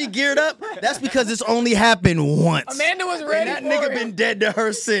see how she geared up? That's because it's only happened once. Amanda was And ready. that for nigga it. been dead to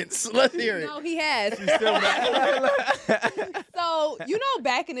her since. Let's hear it. No, he has. Still So you know,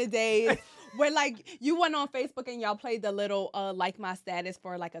 back in the days when like you went on Facebook and y'all played the little like my status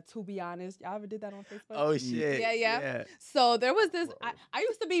for like a to be honest. Y'all ever did that on Facebook? Oh shit. Yeah. So there was this. I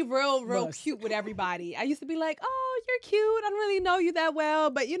used to be real Bust. cute with everybody. I used to be like, "Oh, you're cute. I don't really know you that well,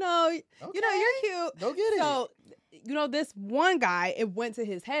 but you know, you're cute." Go get it. So this one guy, it went to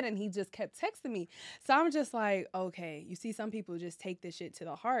his head and he just kept texting me. So I'm just like, okay, you see, some people just take this shit to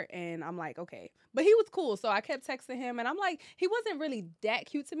the heart. And I'm like, okay. But he was cool. So I kept texting him and I'm like, he wasn't really that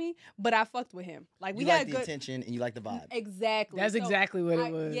cute to me, but I fucked with him. Like, we You had like the good attention and you like the vibe. Exactly. That's So exactly what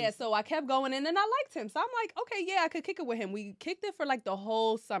it was. Yeah, so I kept going and then I liked him. So I'm like, okay, yeah, I could kick it with him. We kicked it for like the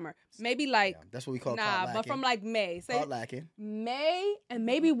whole summer. Maybe like, Yeah, that's what we call but from like May. Say caught lacking. May and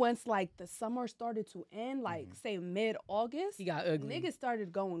maybe once like the summer started to end, like say mid-August, He got ugly. niggas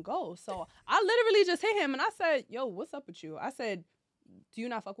started going ghost. So I literally just hit him and I said, yo, what's up with you? I said, do you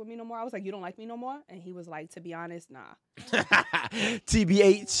not fuck with me no more? I was like, you don't like me no more? And he was like, to be honest, nah.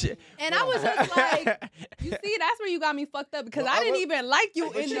 TBH. And I was just like, you see, that's where you got me fucked up because Well, I I didn't was- even like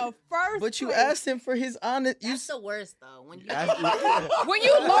you in the first But you place. asked him for his honest. That's the worst though. When you When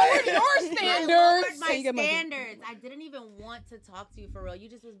you lowered your I lowered standards. my So you get my- standards. I didn't even want to talk to you for real. You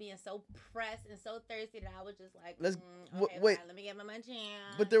just was being so pressed and so thirsty that I was just like, Let's- okay, wait. fine, let me get my munch in.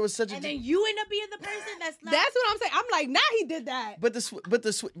 But there was such a. and then you end up being the person that's like, That's what I'm saying. I'm like, nah, he did that.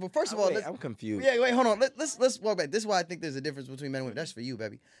 Well, first of all, I'm confused. yeah, wait, hold on. Let's walk back. This is why I think there's a difference between men and women. That's for you,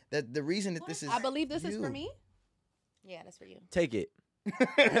 baby. That the reason that this is. I believe this is you. for me. yeah, that's for you. Take it.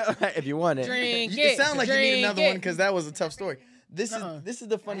 If you want it. Drink It sounds like you need another drink one because that was a tough story. This is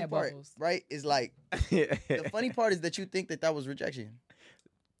the funny had part, bubbles. right? Is like the funny part is that you think that was rejection.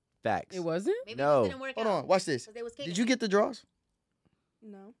 Facts. It wasn't? Maybe No. it didn't work Hold out. on, watch this. 'Cause they was Did kicking you it. get the draws?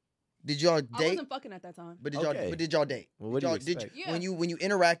 No, Did y'all I date? wasn't fucking at that time. But Okay. did y'all date? Well, what Did do you y'all- did expect? Yeah. when you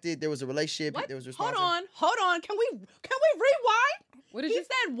interacted, there was a relationship. What? There was Hold responsibility. on. Can we rewind? What did He you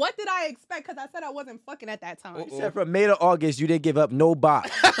said, "What did I expect?" Because I said I wasn't fucking at that time. You said from May to August, you didn't give up no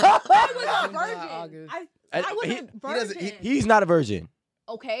box. I was a July, virgin. August. I was He- a he doesn't- virgin. He's not a virgin,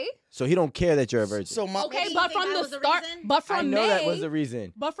 Okay. so he don't care that you're a virgin. So my Okay, Maybe you but think from that the was the start, reason? but I from know May, that was the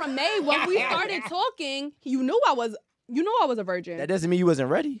reason. but from May when we started talking, you knew I was a virgin. That doesn't mean you wasn't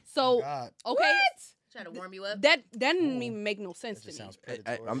ready. So God, okay, Try to warm you up. that didn't even make no sense that to just me. sounds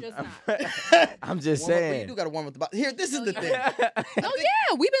I, predatory. am Just I'm just Warm up, but you saying. do got to warm up the box. Here, this is the thing. No,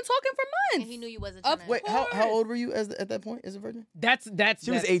 yeah, we've been talking for And months. he knew you wasn't Of trying to. Wait, how old were you at that point as a virgin? That's She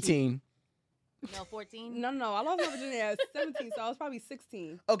was that's- 18. No, 14. No, I lost my virginity at 17, so I was probably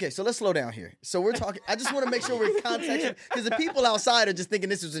 16. Okay, so let's slow down here. So we're talking. I just want to make sure we're contextual because the people outside are just thinking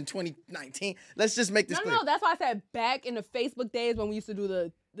this was in 2019. Let's just make this clear. No, that's why I said back in the Facebook days when we used to do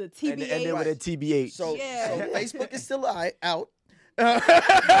the TBA. And then with a TBH. So, Yeah. so Facebook is still out.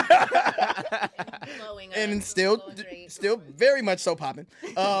 Flowing up, And still flowing great. very much so popping.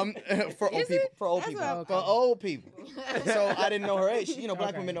 For old Is people. it? For old That's people. what I- For old people. So I didn't know her age. Black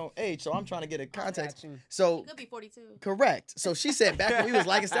Okay. women don't age. So I'm trying to get a context. Got you. So Could be 42. correct. So she said back when we was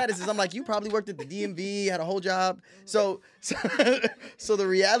liking statuses, I'm like, you probably worked at the DMV, had a whole job. So the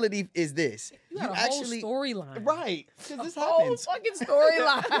reality is this. You had a whole storyline. Right. Because this Whole happens. fucking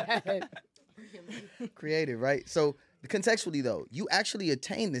storyline. Creative, right? So contextually though, you actually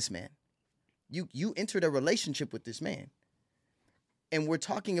attained this man. You entered a relationship with this man. And we're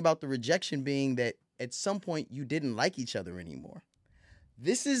talking about the rejection being that at some point you didn't like each other anymore.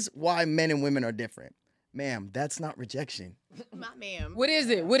 This is why men and women are different. Ma'am, that's not rejection. Not ma'am. What is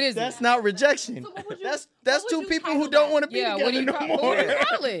it? What is That's it? not rejection. So what would you- That's what would two you people who title don't that? want to be Yeah, together what do you no call, more. what do you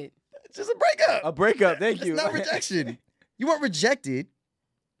call it? It's just a breakup. A breakup. Thank you. It's not rejection. You weren't rejected.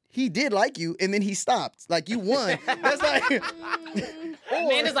 He did like you, and then he stopped. Like you won. That's like.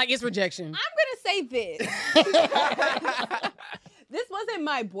 Man is like, it's rejection. I'm gonna say this. This wasn't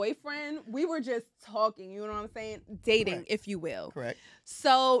my boyfriend. We were just talking, you know what I'm saying? Dating, Correct. if you will. Correct.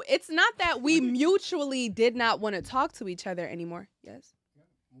 So it's not that we mutually did not want to talk to each other anymore. Yes?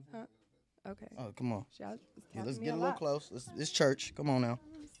 Huh? Okay. Oh, come on. Y'all Yeah, talking let's to me get a a little lot. close. It's church. Come on now.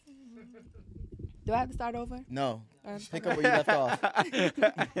 Do I have to start over? No. Um, Pick up where you left off.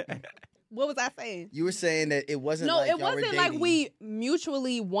 What was I saying? You were saying that it wasn't No, like it y'all were wasn't like dating. we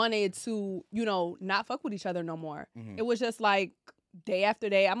mutually wanted to, not fuck with each other no more. Mhm. It was just like day after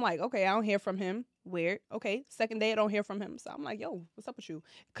day. I'm like, okay, I don't hear from him. Weird. Okay, second day I don't hear from him. So I'm like, yo, what's up with you?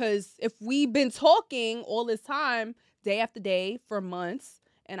 Because if we've been talking all this time, day after day for months,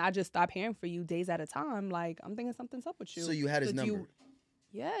 and I just stop hearing from you days at a time, like I'm thinking something's up with you. So you had his But number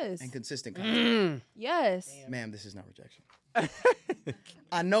Yes. and consistent contact. Mm. Yes. Ma'am, this is not rejection.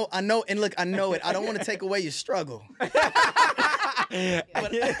 I know, and look, I know it. I don't want to take away your struggle. Man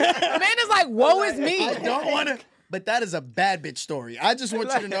is like, woe is me. I don't want to. But that is a bad bitch story. I just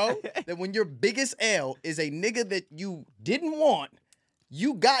want you to know that when your biggest L is a nigga that you didn't want,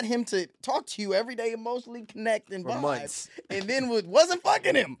 you got him to talk to you every day, emotionally connect and For vibe, months. and then wasn't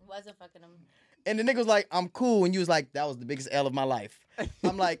fucking him. Wasn't fucking him. And the nigga was like, I'm cool. And you was like, that was the biggest L of my life.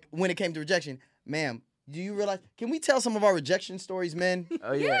 I'm like, when it came to rejection, ma'am, Do you realize? Can we tell some of our rejection stories, men?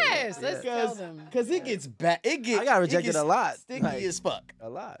 Oh yeah. Yes, let's tell them. Because it gets bad. I got rejected a lot. Sticky Like, as fuck. a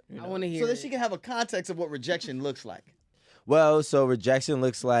lot. You I know? want to hear So that it. she can have a context of what rejection looks like. Well, so rejection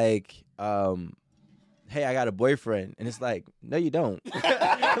looks like, hey, I got a boyfriend, and it's like, no, you don't.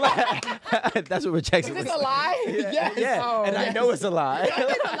 That's what rejection Is looks this a like. lie? Yes. Yeah, Oh, and I yes. know it's a lie.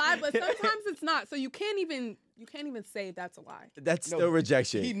 It's a lie, but sometimes it's not. So you can't even say that's a lie. That's No, still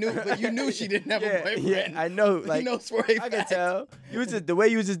rejection. He knew, but you knew she didn't have a yeah, boyfriend. yeah, I know. He Like, knows for a I can fact. tell. You was just, the way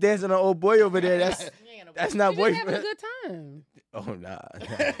you was just dancing on an old boy over there. That's not She just having a boyfriend. good time. Oh nah.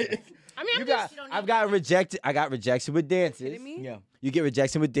 I mean, You I'm got. just. I've got rejected. I got rejection with dances. Kidding me? Yeah. You get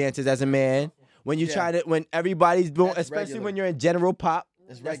rejection with dances as a man. When you Yeah. try to, when everybody's doing, That's especially regular. when you're in general pop.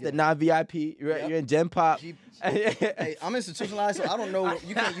 That's That's the regular. non-VIP. You're, Yep. you're in gen pop. Hey, I'm institutionalized, so I don't know.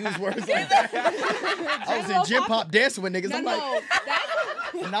 You can't use words like that. I was in gym pop dancing with niggas. I'm like,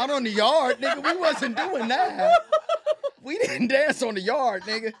 that's not on the yard, nigga. We wasn't doing that. We didn't dance on the yard,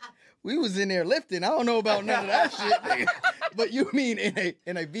 nigga. We was in there lifting. I don't know about none of that shit, nigga. But you mean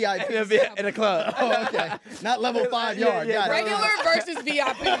in a VIP? in a club. Oh, okay. Not level 5 Yeah, yard. yeah, Got it. Regular versus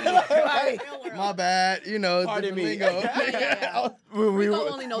VIP. Like, My bad. You know, Pardon different me. lingo. Yeah. When we Rico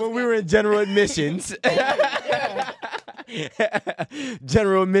were, only knows when we me. were in general admissions.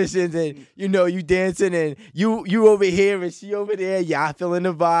 General admissions, and you know you dancing, and you over here and she over there. Y'all feeling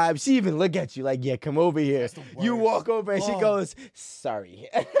the vibe. She even look at you like, yeah, come over here. You worst. walk over and she Oh. goes, sorry.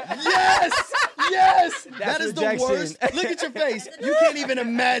 Yes! Yes! That is rejection. the worst. Look at your face. You can't even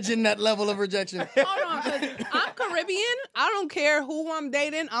imagine that level of rejection. Hold on, 'cause I'm Caribbean. I don't care who I'm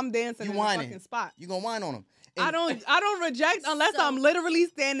dating. I'm dancing You in whining. the fucking spot. You gonna whine on them. I don't reject unless So- I'm literally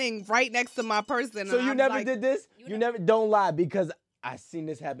standing right next to my person. So and you I'm never like, did this? You never, don't lie, because I seen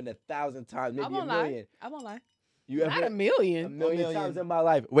this happen 1,000 times, I maybe a won't lie. million. I won't lie. You not ever a million. a million million. times in my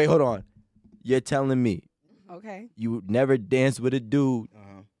life. Wait, hold on. You're telling me Okay. you never danced with a dude,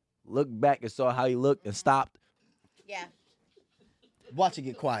 Uh-huh. looked back and saw how he looked and stopped? Yeah. Watch it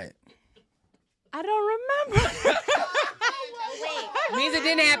get quiet. I don't remember. Wait. Means it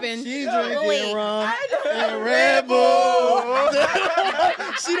didn't happen. She's wait. drinking rum and Red Bull.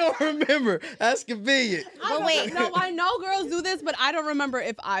 She don't remember. That's convenient. But wait. No, I know girls do this, but I don't remember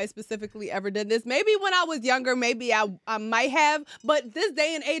if I specifically ever did this. Maybe when I was younger, maybe I might have. But this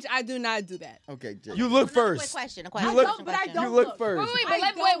day and age, I do not do that. Okay, Jay. You look Quick first. question. A You question. look, don't, but I you don't look look. first. Wait, I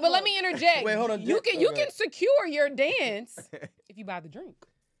don't but let look. me interject. Wait, hold on, You Jay. can Okay. secure your dance if you buy the drink.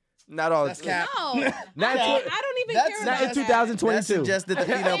 Not all. That's cap. No, Not, I tw- don't even That's care not about in that. 2022. That suggests that the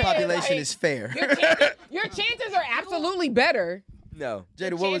female Yeah, population like- is fair. Your chances are absolutely better. No.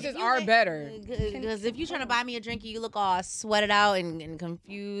 Jada, what was? Chances are better. Because if you're trying to buy me a drink and you look all sweated out and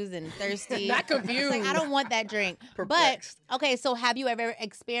confused and thirsty. Not It's confused. like, I don't want that drink. Perplexed. But, okay, so have you ever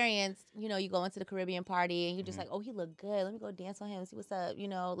experienced, you know, you go into the Caribbean party and you're just like, oh, he look good. Let me go dance on him, see what's up, you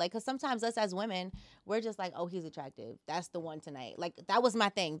know? Like, because sometimes us as women, we're just like, oh, he's attractive. That's the one tonight. Like, that was my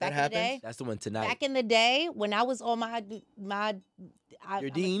thing. Back That in the day. happens? That's the one tonight. Back in the day, when I was on Your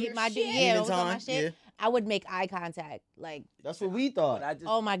dean? my Demon yeah, I was on my time, shit. yeah. I would make eye contact. Like, That's what we thought. I just,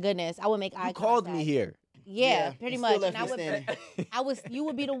 oh my goodness, I would make eye you contact. called me here. Yeah, pretty and much. Still And left I you would, standing. you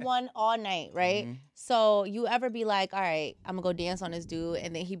would be the one all night, right? Mhm. So you ever be like, all right, I'm gonna go dance on this dude,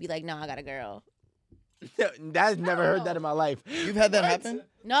 and then he'd be like, no, I got a girl. I've never heard that in my life. You've had that happen?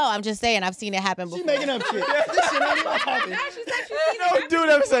 No, I'm just saying, I've seen it happen before. She making up shit. This shit ain't even happen. No dude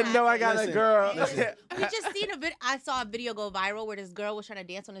ever said, no, I got Listen, a girl. listen. We just seen I saw a video go viral where this girl was trying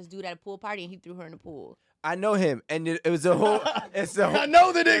to dance on this dude at a pool party, and he threw her in the pool. I know him, and it was a whole. It's a I whole.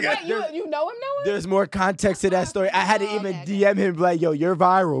 know the nigga. Wait, you know him? There's more context to that story. I had to Oh, even okay, DM him like, yo, you're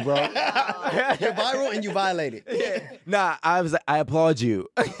viral, bro. You're viral and you violated. Nah, I was like, I applaud you.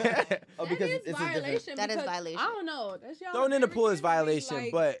 Oh, because it's a different. violation. That is because violation. I don't know. That's y'all Throwing in the pool is American, violation,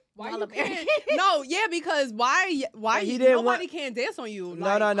 like, but why Y'all you American. can't? No, yeah, because why But he didn't nobody want- can dance on you. no,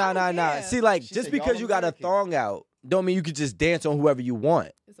 Like, no, I no, don't no, no. care. See, like, She just said, because y'all you got a American. thong out, don't mean you could just dance on whoever you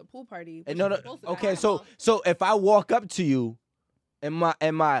want. It's a pool party. And What no, you supposed to okay, do? so if I walk up to you, and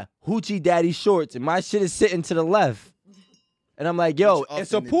my hoochie daddy shorts, and my shit is sitting to the left, and I'm like, yo, Which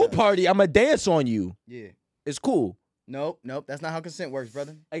it's a often it pool does. party. I'ma dance on you. Yeah. It's cool. Nope. That's not how consent works,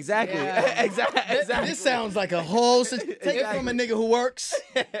 brother. Exactly. Yeah. exactly. This sounds like a whole. Take it from a nigga who works.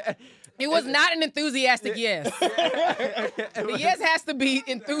 It was not an enthusiastic yes. The yes has to be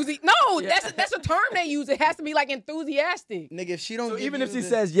enthusiastic. No, that's a term they use. It has to be like enthusiastic. Nigga, if she don't. So give even you if she the-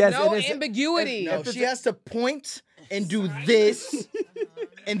 says yes, No and it's, ambiguity. no, she has to point and do this,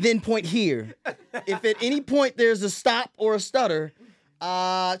 and then point here. If at any point there's a stop or a stutter,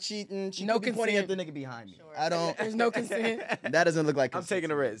 she No could be pointing at the consent. nigga behind me. I don't. There's no consent. That doesn't look like. I'm consent taking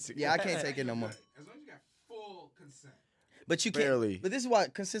to a me. risk. Yeah, I can't take it no more. As long as you got But you can't. Barely. But this is why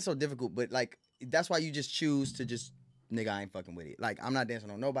consent's so difficult. But like that's why you just choose to just nigga, I ain't fucking with it. Like I'm not dancing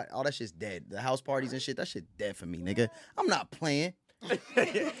on nobody. All that shit's dead. The house parties and shit, that shit dead for me, nigga. I'm not playing.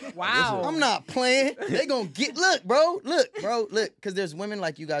 Wow. I'm not playing. They gonna get look, bro. Because there's women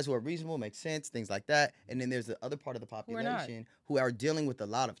like you guys who are reasonable, make sense, things like that. And then there's the other part of the population who are dealing with a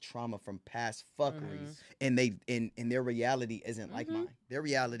lot of trauma from past fuckeries, and they and their reality isn't like mine. Their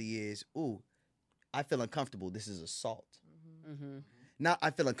reality is, ooh, I feel uncomfortable. This is assault. Not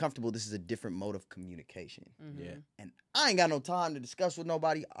I feel uncomfortable. This is a different mode of communication. Yeah. And I ain't got no time to discuss with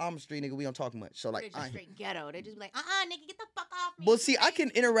nobody. I'm a street nigga. We don't talk much. So like, They're just straight ghetto. They just be like, nigga, get the fuck off me. well, see, I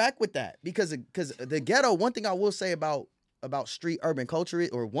can interact with that because the ghetto. One thing I will say about street urban culture,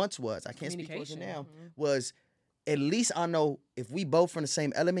 or once was, I can't speak for it now, was at least I know if we both from the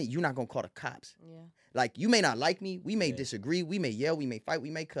same element, you're not gonna call the cops. Yeah. Like you may not like me, we may disagree, we may yell, we may fight, we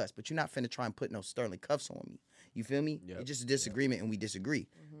may cuss, but you're not finna try and put no sterling cuffs on me. You feel me? Yep. It's just a disagreement and we disagree.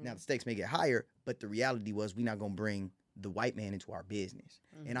 Now the stakes may get higher, but the reality was we not gonna bring the white man into our business.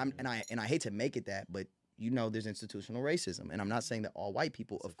 And I hate to make it that, but you know there's institutional racism. And I'm not saying that all white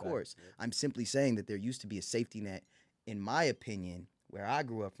people, of course. Yeah. I'm simply saying that there used to be a safety net, in my opinion, where I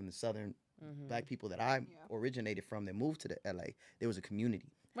grew up from the southern black people that I originated from that moved to the LA. There was a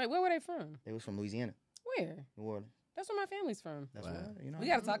community. Wait, where were they from? They was from Louisiana. Where? New Orleans. That's where my family's from. That's right. You know, We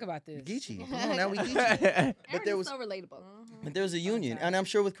got to talk about this. Geechee. Come on now, we Geechee. But there was so relatable. But there was a union, and I'm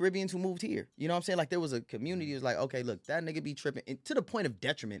sure with Caribbeans who moved here. You know what I'm saying? Like there was a community. It was like, okay, look, that nigga be tripping, and to the point of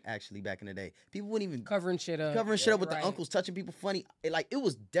detriment. Actually, back in the day, people wouldn't even Covering shit up. with the uncles, touching people funny. It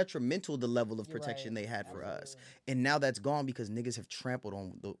was detrimental, the level of protection they had for us. And now that's gone because niggas have trampled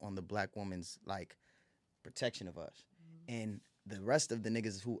on the black woman's like protection of us. And the rest of the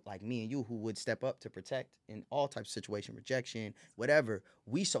niggas who, like me and you, who would step up to protect in all types of situation, rejection, whatever,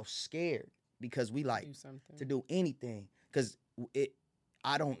 we so scared because we like to do anything. Because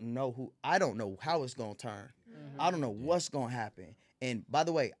I don't know how it's gonna turn. I don't know what's gonna happen. And by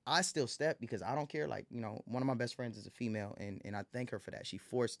the way, I still step because I don't care. Like, you know, one of my best friends is a female, and I thank her for that. She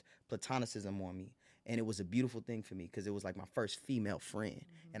forced platonicism on me. And it was a beautiful thing for me because it was like my first female friend.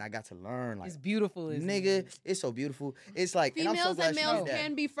 And I got to learn, like, it's beautiful, nigga, it's so beautiful. It's like, females and I'm so glad and males she did that.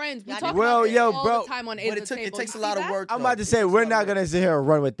 can be friends. We Well, talk about this all bro, the time on But it takes a lot of work. I'm though. about to say, It takes a we're lot not of going to work. sit here and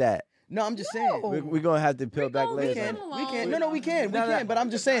run with that. No, I'm just saying. We're going to have to peel back We later. can. alone. We can. No, we can. We No, no. can. But I'm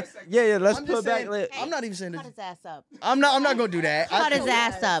just saying. Yeah, let's I'm peel just back saying. later. I'm not even saying Cut this. his ass up. I'm not gonna do that. Cut his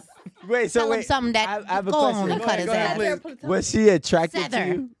ass up. Wait, so Tell him wait. something that I have a go on question. and cut his Go ahead, ass. please. Was she attracted to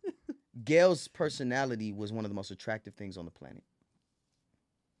Sever. you? Gail's personality was one of the most attractive things on the planet.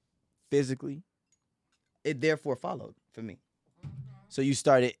 Physically? It therefore followed for me. So you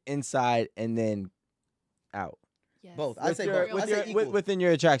started inside and then out. Yes. Both. I'd say both. I'd say equal. Within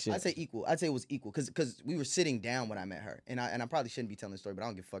your attraction. I'd say equal. I'd say it was equal because we were sitting down when I met her, and I probably shouldn't be telling the story, but I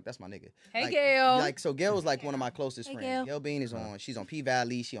don't give a fuck. That's my nigga. Hey, like, Gail. Like so, Gail was like one of my closest Hey, friends. Gail. Gail Bean is on. She's on P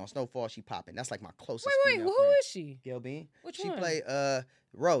Valley. She on Snowfall. She popping. That's like my closest. Wait, female who friend. is she? Gail Bean. Which she one? play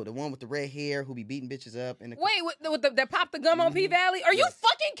Ro, the one with the red hair who be beating bitches up. In the Wait, that popped the gum on P Valley? Are you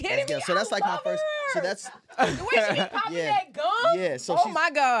fucking kidding That's Gail. me? So that's I like my love first. her. So that's The way she be popping Yeah. that gum? yeah. So Oh she's my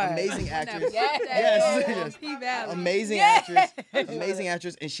God. amazing actress. Yes. Yes. P-Valley. Amazing Yes. actress, amazing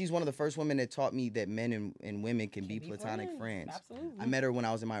actress, and she's one of the first women that taught me that men and women can be platonic friends. Absolutely. I met her when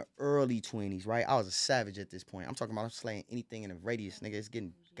I was in my early 20s, right? I was a savage at this point. I'm talking about I'm slaying anything in a radius, nigga. It's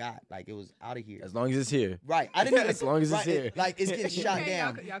getting got, like it was out of here. As long as it's here. Right, I didn't even, As long as it's right, here. like it's getting shot Okay,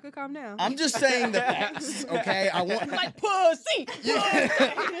 down. y'all could calm down. I'm just saying the facts, okay? I want Like pussy.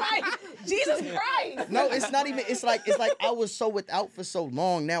 Like, Jesus Christ. no, it's not even. It's like I was so without for so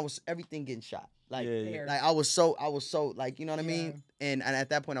long. Now it's everything getting shot. Like, Yeah. like I was so like, you know what I mean? And at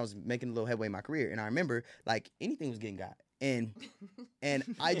that point I was making a little headway in my career. And I remember like anything was getting got. And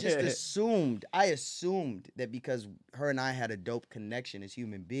I just assumed that because her and I had a dope connection as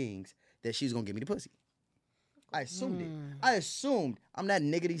human beings, that she's gonna give me the pussy. I assumed it. I assumed I'm that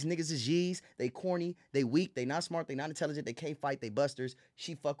nigga. These niggas is G's. They corny. They weak. They not smart. They not intelligent. They can't fight. They busters.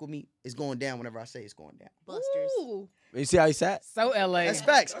 She fuck with me. It's going down whenever I say it's going down. Busters. Ooh. You see how he sat? So LA. That's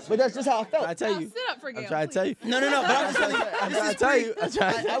facts. But that's just how I felt. I tell Now you. sit up for Gail. I'm trying to tell you. No. But I'm just telling you. I'm trying to tell you. I'm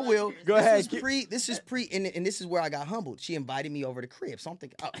trying to I will. Go this ahead. This is pre, and this is where I got humbled. She invited me over to the crib. So I'm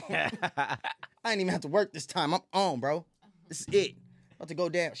thinking, oh, I ain't even have to work this time. I'm on, bro. This is it. About to go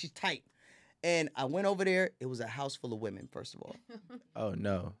down. She's tight. And I went over there. It was a house full of women, first of all. Oh,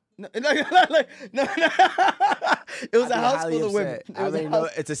 no. No. It was I'd a be house highly full of women. upset. It I was a mean, no, house-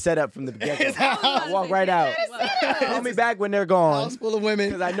 it's a setup from the beginning. It's a house- Walk right out. Call me back when they're gone. house full of women.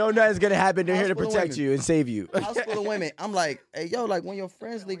 Because I know nothing's gonna happen. They're here to House full of protect women. you and save you. House full of women. I'm like, hey, yo, like when your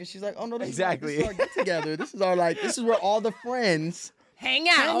friends leave, and she's like, oh no, this Exactly. is our get together. This is our this is where all the friends Hang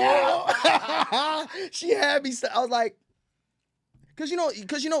out. hang out. She had me. I was like,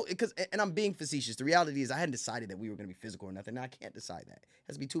 and I'm being facetious. The reality is, I hadn't decided that we were gonna be physical or nothing. And I can't decide that. It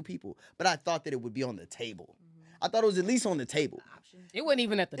has to be two people. But I thought that it would be on the table. I thought it was at least on the table. It wasn't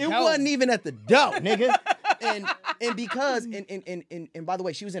even at the It door. wasn't even at the door, nigga. And because and by the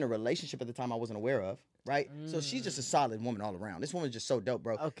way, she was in a relationship at the time I wasn't aware of, right? So she's just a solid woman all around. This woman's just so dope,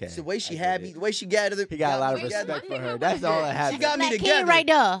 bro. Okay, So the way she I had get me, it. the way she gathered it. He got a lot of me together. respect for her. That's all that She happened. got me That kid together. right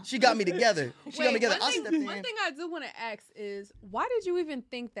there. She got me together. She got me together. I stepped in. One thing I do want to ask is, why did you even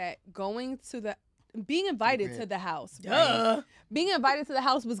think that being invited to the house, right? Being invited to the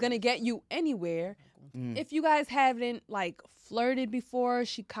house was gonna get you anywhere? If you guys haven't like flirted before,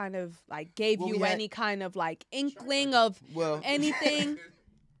 she kind of like gave you any kind of like inkling of anything.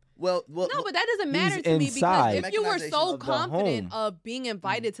 Well, No, but that doesn't matter He's to me inside. because if you were Mechanization so of the confident home. of being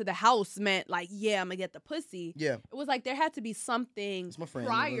invited to the house meant like, yeah, I'm gonna get the pussy. Yeah. It was like there had to be something It's my friend.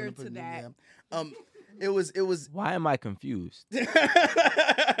 prior to that. Yeah. It was. Why am I confused?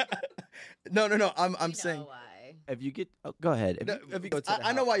 No. I'm saying. If you get, go ahead. If you go to the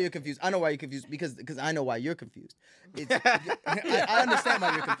I know house. why you're confused. I know why you're confused because I know why you're confused. I understand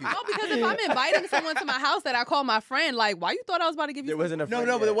why you're confused. No, because if I'm inviting someone to my house that I call my friend, like, why you thought I was about to give you? There wasn't a No, friend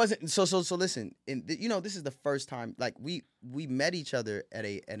but yet. it wasn't. So listen. And this is the first time. Like we met each other at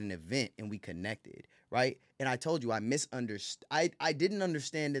an event and we connected, right? And I told you I misunderstood. I didn't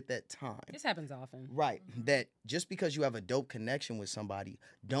understand at that time. This happens often. Right. That just because you have a dope connection with somebody,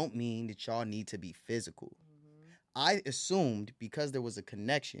 don't mean that y'all need to be physical. I assumed because there was a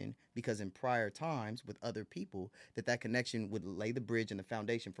connection, because in prior times with other people, that connection would lay the bridge and the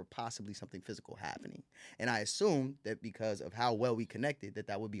foundation for possibly something physical happening. And I assumed that because of how well we connected,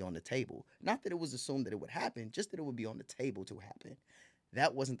 that would be on the table. Not that it was assumed that it would happen, just that it would be on the table to happen.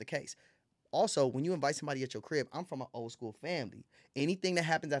 That wasn't the case. Also, when you invite somebody at your crib, I'm from an old school family. Anything that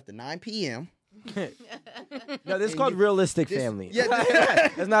happens after 9 p.m., No, this is And called realistic this- family. yeah,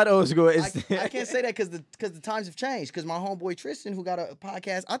 It's not old school. It's I can't say that because the times have changed. Because my homeboy Tristan, who got a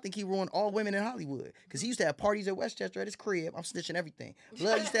podcast, I think he ruined all women in Hollywood. Because he used to have parties at Westchester at his crib. I'm snitching everything.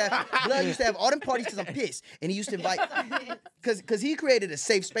 Blood used to have all them parties because I'm pissed. And he used to invite, because he created a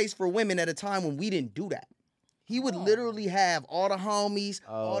safe space for women at a time when we didn't do that. He would literally have all the homies,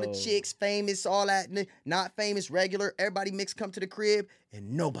 all the chicks, famous, all that, not famous, regular, everybody mixed come to the crib,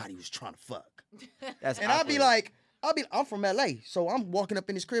 and nobody was trying to fuck. That's And I'd be like, I'm from LA, so I'm walking up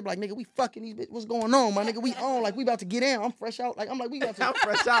in this crib like, nigga, we fucking these bitches. What's going on, my nigga? We on, like, we about to get in. I'm fresh out. Like, I'm like, we about to. I'm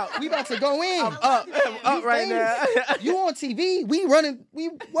fresh out. We about to go in. I'm up right now. You on TV? We running. We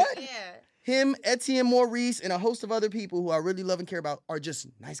what? Yeah. Him, Etienne Maurice, and a host of other people who I really love and care about are just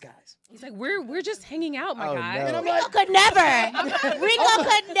nice guys. He's like, we're just hanging out, my Oh, guy. no. And I'm Rico like, could never. Rico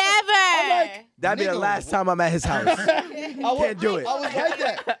could never. That'd be the Nigga, last time I'm at his house. Can't do it.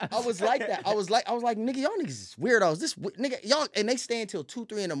 I was like that. I was like, nigga, y'all niggas is weirdos. Nigga, y'all, and they stay until 2,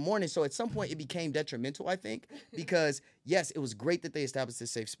 3 in the morning. So at some point it became detrimental, I think, because yes, it was great that they established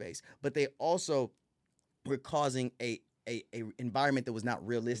this safe space, but they also were causing a environment that was not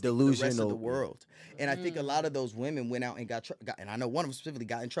realistic for the rest of the Delusional. world. And I think a lot of those women went out and got and I know one of them specifically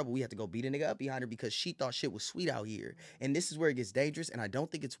got in trouble. We had to go beat a nigga up behind her because she thought shit was sweet out here. And this is where it gets dangerous, and I don't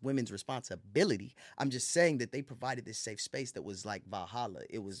think it's women's responsibility. I'm just saying that they provided this safe space that was like Valhalla.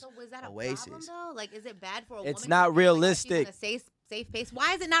 It was So was that a Oasis. problem though? Like, is it bad for a It's woman? not to feel like she's in realistic. a safe space.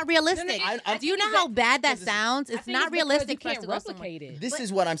 Why is it not realistic? I Do you know how bad that sounds? I It's think not because realistic you for us can't to go somewhere. replicate it. This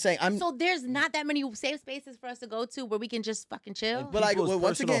is what I'm saying. So there's not that many safe spaces for us to go to where we can just fucking chill. But like, People's well,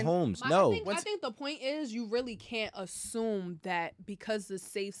 once personal again, homes. I No. think the point is you really can't assume that because the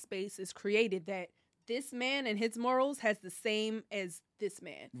safe space is created that this man and his morals has the same as this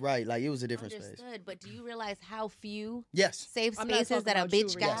man. right, like it was a different space. Understood, but do you realize how few Yes. safe I'm not spaces talking that a about you,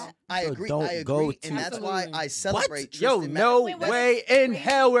 bitch Rita. got? I So agree. don't I agree, go and that's to- why I celebrate. Yo, Tristan no Wait, wait, way in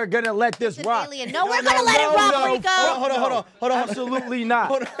hell we're gonna let this It's an rock. alien. No, we're gonna let it rock, Rico. Hold on. Absolutely not.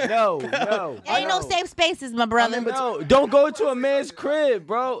 No. Ain't no safe spaces, my brother. No, don't go to a man's crib,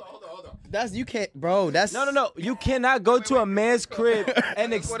 bro. That's you can't, bro. That's No. You cannot go to a man's crib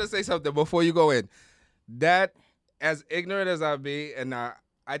and I just want to say something before you go in. That, as ignorant as I be, and I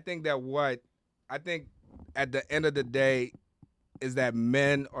think at the end of the day is that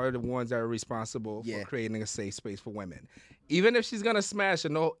men are the ones that are responsible Yeah. for creating a safe space for women. even if she's gonna smash,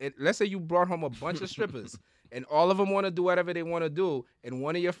 let's say you brought home a bunch of strippers, and all of them want to do whatever they want to do, and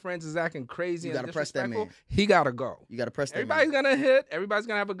one of your friends is acting crazy You and gotta press that disrespectful, man. he gotta go. You gotta press that Everybody's man. gonna hit. Everybody's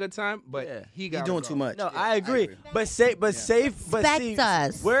gonna have a good time, but Yeah. he He's gotta doing go. too much. No, Yeah, I agree. But safe. But Respect see,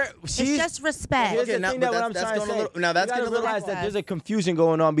 us. where It's she's just respect. Here's Okay, the now- thing but that what that's- I'm that's trying to going a say. little- now that's you gotta getting a little realize that far. there's a confusion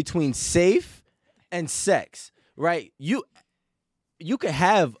going on between safe and sex, right? You could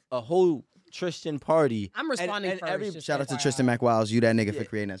have a whole Tristan party. I'm responding and first. every- just Shout out to FYI. Tristan McWiles. You that nigga Yeah. for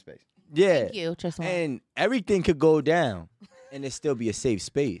creating that space. Yeah. Thank you, Tristan. And everything could go down and it still be a safe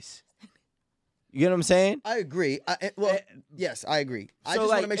space. You get what I'm saying? I agree. Yes, I agree. I So, just want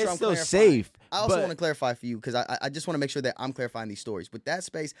like, to make sure it's I'm still clarifying. safe, I also but- want to clarify for you because I just want to make sure that I'm clarifying these stories. With that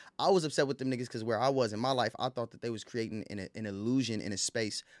space, I was upset with them niggas because where I was in my life, I thought that they was creating an illusion in a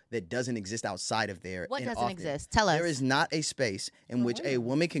space that doesn't exist outside of there. What and doesn't often. exist? Tell us. There is not a space in which a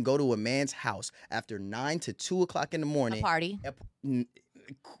woman can go to a man's house after 9 to 2 o'clock in the a morning. party.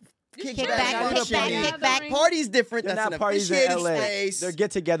 Kick Kick back, back, on kick the back, shit. kick back. Party's different. They're That's not an parties in officiated LA. space. They're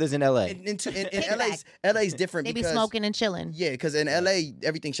get-togethers in LA. In Kickback. LA's different They be because smoking and chilling. yeah, because in LA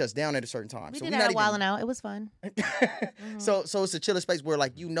everything shuts down at a certain time. We so did we're that not a while even, and out. It was fun. so it's a chiller space where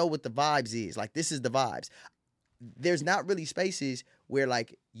like you know what the vibes is. Like this is the vibes. There's not really spaces where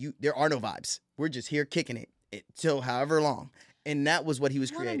like there are no vibes. We're just here kicking it till however long. And that was what he was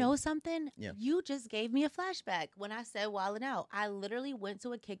You want to creating. know something? Yeah. You just gave me a flashback when I said Wildin' Out. I literally went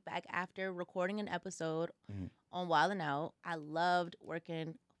to a kickback after recording an episode Mhm. on Wildin' Out. I loved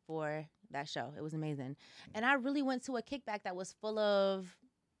working for that show. It was amazing. And I really went to a kickback that was full of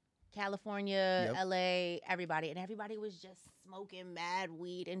California, Yep. LA, everybody. And everybody was just smoking mad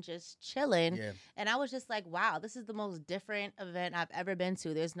weed and just chilling. Yeah. And I was just like, wow, this is the most different event I've ever been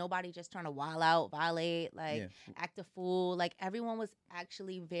to. There's nobody just trying to wild out, violate, like Yeah. act a fool. Like everyone was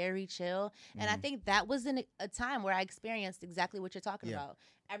actually very chill. And I Mhm. think that was in a time where I experienced exactly what you're talking Yeah. about.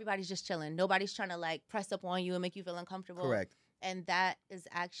 Everybody's just chilling. Nobody's trying to like press up on you and make you feel uncomfortable. Correct. And that is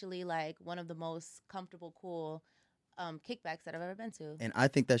actually like one of the most comfortable, cool kickbacks that I've ever been to. And I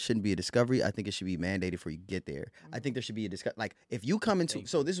think that shouldn't be a discovery. I think it should be mandated before you get there. I think there should be a like if you come into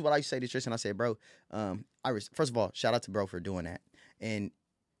so this is what I used to say to Tristan. I said, bro, first of all, shout out to bro for doing that. And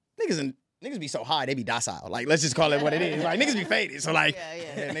niggas be so high, they be docile. Like, let's just call it what it is. Like, niggas be faded. So, like,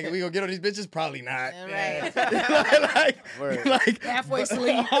 Yeah. nigga, we gonna get on these bitches? Probably not. Yeah, like, Word. like, Halfway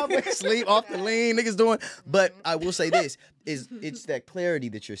sleep. halfway sleep, off the lean, niggas doing. But I will say this, it's that clarity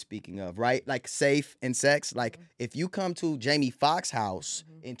that you're speaking of, right? Like, safe and sex. Like, if you come to Jamie Foxx's house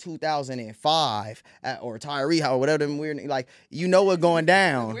in 2005, or Tyree house, or whatever them weird, like, you know what's going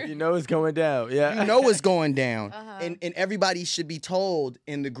down. You know it's going down. Yeah. You know what's going down. Uh-huh. And everybody should be told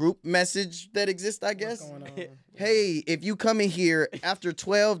in the group message that exists, I guess. What's going on? Hey, if you come in here after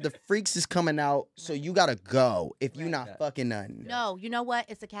 12, the freaks is coming out, so you gotta go if you not fucking nothing. No, you know what?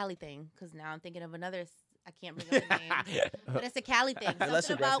 It's a Cali thing. Because now I'm thinking of another. I can't bring up the name. But it's a Cali thing. less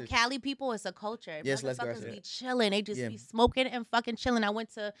Something about aggressive. Cali people, it's a culture. Yes, less Motherfuckers aggressive. be chilling. They just Yeah. be smoking and fucking chilling. I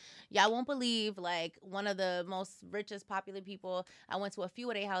went to, y'all won't believe, like, one of the most richest, popular people. I went to a few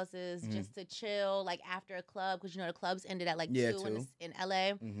of their houses just to chill, like, after a club. Because, you know, the clubs ended at, like, Yeah, 2 2. in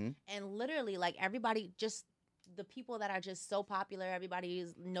LA. Mm-hmm. And literally, like, everybody just, the people that are just so popular, everybody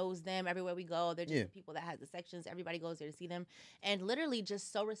knows them everywhere we go. They're just Yeah. the people that has the sections. Everybody goes there to see them. And literally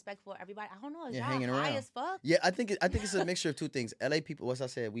just so respectful. Everybody, I don't know, is Yeah, y'all hanging high around. as fuck? Yeah, I think it's a mixture of two things. LA people, what's I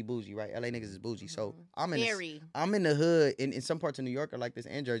said, we bougie, right? LA niggas is bougie. So I'm in the hood in some parts of New York are like this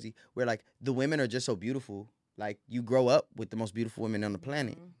and Jersey where like the women are just so beautiful. Like you grow up with the most beautiful women on the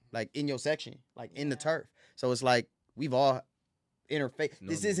planet, like in your section, like in the turf. So it's like we've all interface.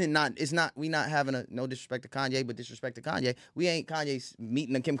 This isn't not. It's not. We not having a no disrespect to Kanye, but disrespect to Kanye. We ain't Kanye's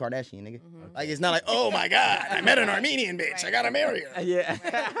meeting a Kim Kardashian, nigga. Like it's not like, oh my god, I met an Armenian bitch. I gotta marry her. Yeah.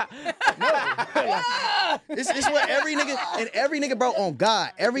 It's what every nigga, bro, on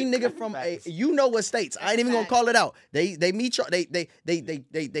God, every nigga from you know what states. I ain't even gonna call it out. They meet you.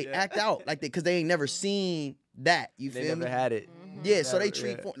 They act out like because they ain't never seen that. You They feel never me? had it. Yeah, so they Never,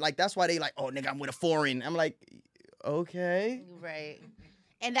 treat yeah. like that's why they like, oh nigga, I'm with a foreign. I'm like, okay. Right.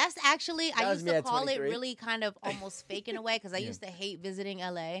 And that's actually, I was used me to at call it 23. really kind of almost fake in a way because I used to hate visiting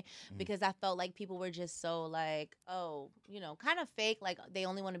LA because I felt like people were just so like, oh, you know, kind of fake. Like they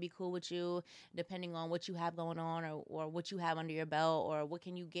only want to be cool with you depending on what you have going on or what you have under your belt or what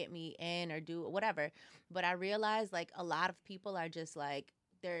can you get me in or do whatever. But I realized like a lot of people are just like,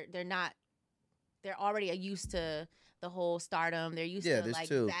 they're already used to the whole stardom. They're used to like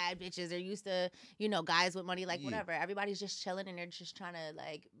bad bitches. They're used to, you know, guys with money, like whatever. Everybody's just chilling and they're just trying to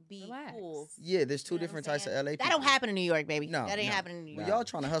like be cool. Yeah, there's two different types of LA people. That don't happen in New York, baby. No, that ain't happening in New York. Y'all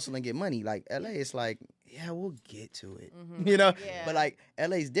trying to hustle and get money. Like LA, it's like, yeah, we'll get to it. You know? Yeah. But like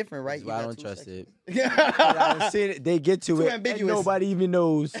LA's different, right? I don't trust it. I seen it. They get to it. And nobody even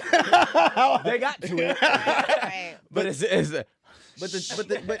knows. They got to it. Right. But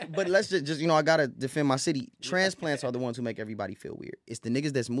but let's just you know, I gotta defend my city. Transplants are the ones who make everybody feel weird. It's the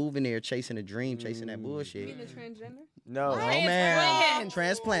niggas that's moving there chasing a dream, chasing that bullshit. You mean the transgender? No, man.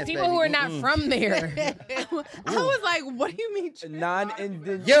 Transplants. People baby. who are not from there. I was like, what do you mean?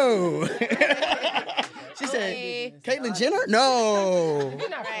 Non-Indian. Yo. She said, Caitlyn Jenner? No.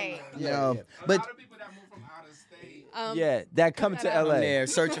 Right. No. A But lot of people that move from out of state. Yeah, that come to LA. there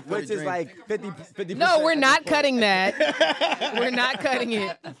searching for Which the is dream. like 50%. No, we're not cutting that. We're not cutting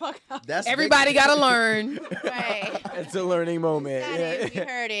it. That's Everybody got to learn. Right. It's a learning moment. Got it. We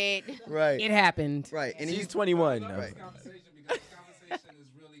heard it. right. It happened. Right. And She's 21. I love No. this conversation because this conversation is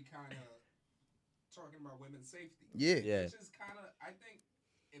really kind of talking about women's safety. Yeah. Which is kind of, I think,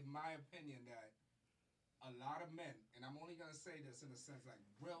 in my opinion, that a lot of men, and I'm only going to say this in a sense like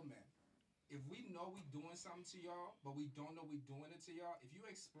real men, if we know we doing something to y'all, but we don't know we doing it to y'all, if you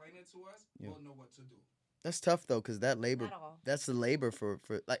explain it to us, we'll know what to do. That's tough though, because that labor, that's the labor for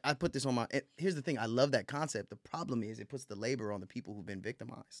like I put this on my. Here's the thing, I love that concept. The problem is it puts the labor on the people who've been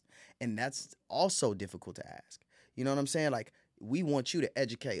victimized, and that's also difficult to ask. You know what I'm saying? Like we want you to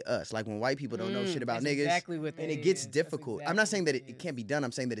educate us. Like when white people don't know shit about niggas, exactly what and it gets difficult. I'm not saying that it can't be done.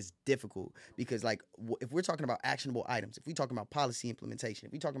 I'm saying that it's difficult because like if we're talking about actionable items, if we're talking about policy implementation,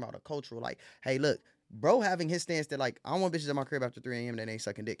 if we're talking about a cultural like, hey, look. Bro having his stance that, like, I don't want bitches at my crib after 3 a.m. that ain't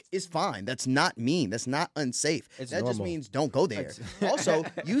sucking dick. It's fine. That's not mean. That's not unsafe. It's that normal. just means don't go there. Also,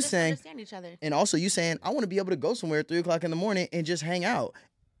 you saying, Understand each other. and also you saying, I want to be able to go somewhere at 3 o'clock in the morning and just hang out.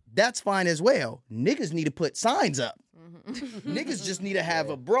 That's fine as well. Niggas need to put signs up. Niggas just need to have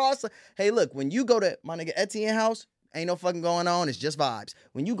a broad. Hey, look, when you go to my nigga Etienne house, ain't no fucking going on. It's just vibes.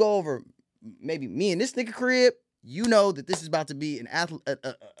 When you go over maybe me and this nigga crib, you know that this is about to be an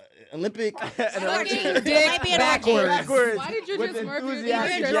Olympic. Dick backwards. Why did you With just Murphy?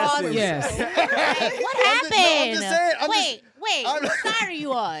 enthusiastic Your yeses. Yes. What happened? I'm just saying, wait. I'm- What side are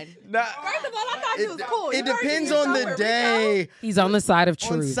you on? Nah, First of all, I thought he was cool. It depends on the day. He's on the side of On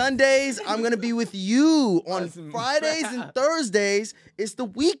truth. Sundays, I'm gonna be with you. On Fridays and Thursdays, it's the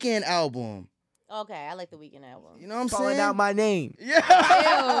Weekend album. Okay, I like the Weekend album. You know what I'm calling saying? out my name.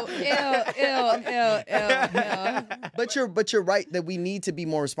 Yeah. Ew. But you're right that we need to be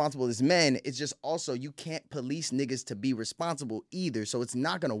more responsible as men. It's just also you can't police niggas to be responsible either. So it's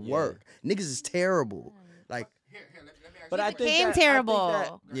not gonna work. Niggas is terrible. Like Here, let me ask But you I a think Became that,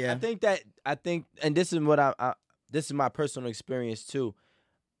 terrible. Yeah. I think, and this is what this is my personal experience too.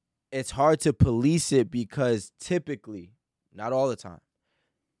 It's hard to police it because typically, not all the time,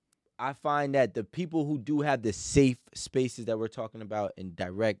 I find that the people who do have the safe spaces that we're talking about in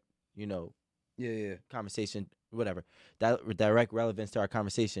direct, conversation, whatever, that direct relevance to our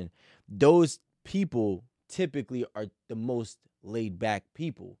conversation, those people typically are the most laid back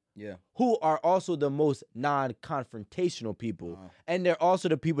people. Yeah. Who are also the most non-confrontational people. And they're also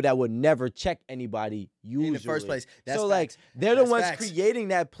the people that would never check anybody usually. in the first place. That's so, facts. they're the That's ones facts. creating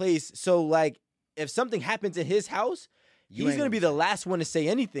that place. So, if something happens in his house, You he's ain't going to gonna be the last one to say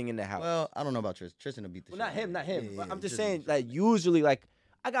anything in the house. Well, I don't know about Tristan. Tristan will beat the Well, shit. not him. Yeah, But I'm just Tristan saying, usually, I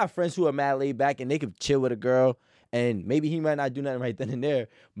got friends who are mad laid back and they could chill with a girl, and maybe he might not do nothing right then and there.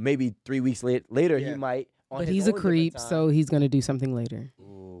 Maybe 3 weeks later, he might. But he's a creep, so he's going to do something later.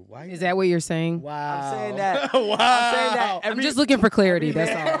 Ooh, why? Is that what you're saying? Wow. I'm saying that. Wow. I'm saying that. I'm just looking for clarity.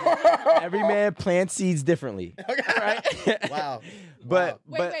 That's all. Every man plants seeds differently. Right? Wow. But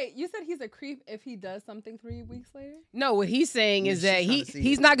Wait. You said he's a creep if he does something 3 weeks later? No, what he's saying is She's that trying to see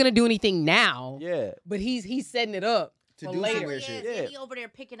he's it. not going to do anything now. yeah, But he's setting it up To for do some later. weird shit. Yeah, he over there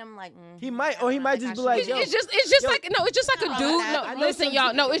picking him like. He might just be like, yo, It's just like a No, dude. I No, know listen,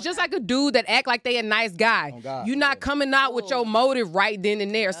 y'all. No, it's just like a dude that act like they a nice guy. Oh, God. You not coming out with your motive right then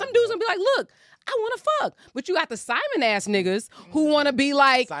and there. Some dudes gonna be like, look, I want to fuck, but you got the Simon ass niggas who want to be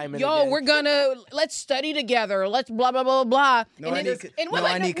like, Simon yo, again. let's study together, let's blah blah blah blah. No, and I then need it's- con- and no,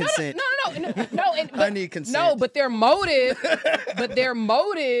 I need consent. No, I need consent. No, but their motive,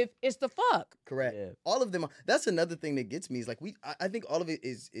 is to fuck. Correct. Yeah. All of them. That's another thing that gets me is like I think all of it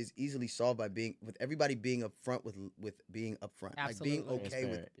is easily solved by with everybody being upfront with being upfront, like being Absolutely. okay with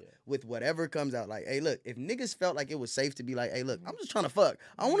Transparent, with whatever comes out. Like, hey, look, if niggas felt like it was safe to be like, hey, look, I'm just trying to fuck.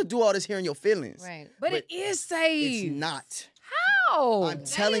 I don't want to do all this here in your feelings. Right. But it is safe. It's not. No. I'm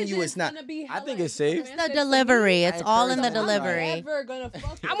telling you, it's not. I think it's safe. It's the delivery. It's all in the encourage them to try delivery. Never gonna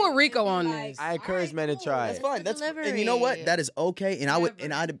fuck I'm with Rico on this. I encourage men to try That's it. fine. It's That's and you know what? delivery. That is okay.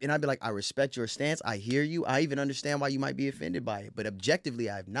 And I'd be like, I respect your stance. I hear you. I even understand why you might be offended by it. But objectively,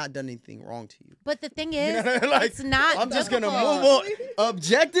 I have not done anything wrong to you. But the thing You is, know, like, it's not. I'm just gonna difficult. move on.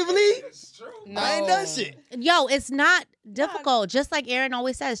 Objectively, It's true. No. I ain't done shit. Yo, it's not difficult. Just like Aaron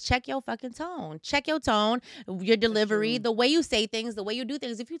always says, check your fucking tone. Check your tone, your delivery, the way you say things, the way you do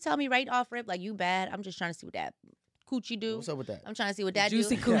things. If you tell me right off rip, like, you bad, I'm just trying to see what that coochie do. What's up with that? I'm trying to see what that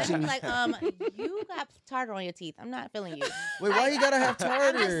Juicy do. coochie. I'm like, you got tartar on your teeth. I'm not feeling you. Wait, why you gotta have I'm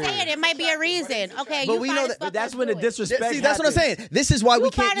tartar? just saying it might be a reason. Okay, But you we fine know as that- fuck, But that's let's when the do it. disrespect See, that's what I'm happens. saying. This is why we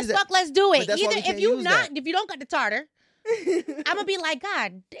You can't fine use as that. fuck, let's do But it. that's why Either we can't if you use not, that. if you don't got the tartar, I'm gonna be like,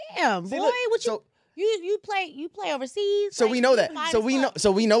 God damn, See, boy, look, what so- you play overseas. So like, we know you that. fine So as we know. fuck.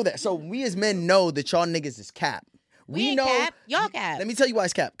 So we know that. So we as men know that y'all niggas is cap. We ain't know. cap. Y'all cap. Let me tell you why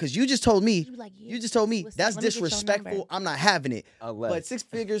it's cap. Because you just told me. You be like, yeah, You just told me listen, that's let me get your disrespectful. number. I'm not having it. Unless. But six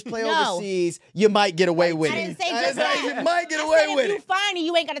figures play No. overseas, you might get away with I it. didn't say I just said that. you might get I away said with if you it. fine and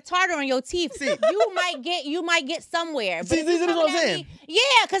you ain't got a tartar on your teeth, See. you might get somewhere. But See, if you this is what coming I'm at saying. me- yeah,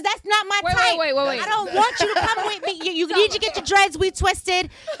 because that's not my Wait, type. wait. I don't want you to come with me. You need to get your dreads twisted.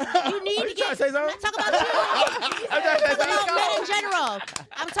 You need to get. trying to say I'm not something? talking about you. I'm trying to say I'm talking something. about men in general.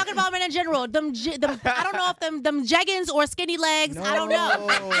 I'm talking about men in general. I don't know if them jeggings or skinny legs. I don't know.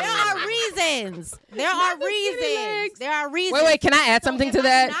 There are reasons. There are reasons. There are reasons. Wait, can I add something to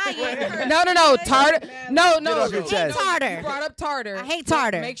that? No, tartar. No. Get off your I hate chest. tartar. You brought up tartar. I hate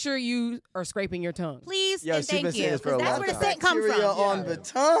tartar. Make sure you are scraping your tongue. Please Yo, and she been thank saying you. this for a 'Cause that's long where the time. scent come Bacteria from. on the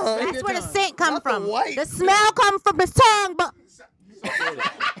tongue. That's where the scent come Not the from. white. The smell come from his tongue, but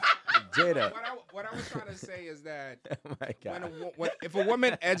Jada. What I was trying to say is that Oh my God. if a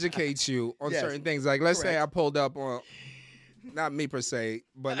woman educates you on Yes. certain things, like let's say Correct. I pulled up on, not me per se,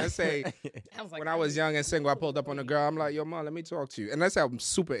 but let's say when I was young and single, I pulled up on a girl. I'm like, yo, mom, let me talk to you. And let's say I'm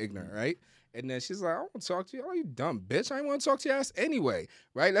super ignorant, right? And then she's like, I don't want to talk to you. Oh, you dumb bitch. I ain't want to talk to your ass anyway,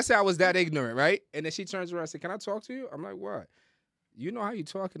 right? Let's say I was that ignorant, right? And then she turns around and says, can I talk to you? I'm like, what? You know how you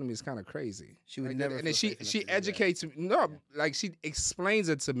talking to me is kind of crazy. She would Like, never And then feel safe enough she to do that. educates me. No, like she explains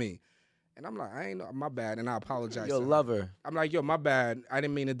it to me. And I'm like, I ain't know, my bad, and I apologize. Yo, to her. love her. I'm like, yo, my bad. I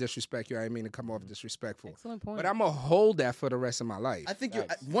didn't mean to disrespect you. I didn't mean to come off disrespectful. Excellent point. But I'm gonna hold that for the rest of my life. I think you're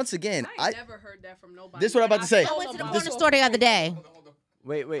once again. I never heard that from nobody. This is what I'm about to say. I went to the corner store the other day.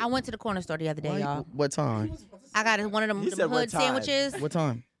 Wait. I went to the corner store the other day, y'all. What time? I got one of them, He them said what hood time? sandwiches. What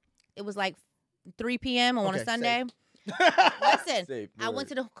time? It was like 3 p.m. on Okay, a Sunday. Listen, Safe I word. went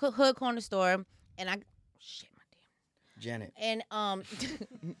to the hood corner store and shit, my Janet. damn.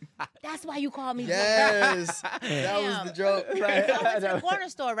 And that's why you called me. Yes, that was the joke. So I went to the corner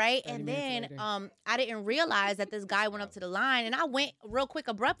store, right? 30 And minutes then later. I didn't realize that this guy went up to the line, and I went real quick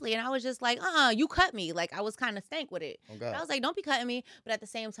abruptly, and I was just like, you cut me. Like, I was kind of stank with it. Oh, But I God. was like, don't be cutting me. But at the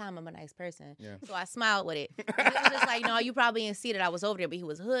same time, I'm a nice person. Yeah. So I smiled with it. And he was just like, no, you probably didn't see that I was over there, but he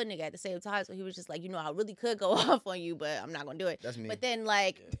was a hood nigga at the same time. So he was just like, I really could go off on you, but I'm not going to do it. That's me. But then,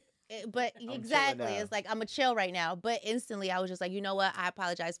 like... But chilling exactly, now. it's like I'm a chill right now. But instantly, I was just like, you know what? I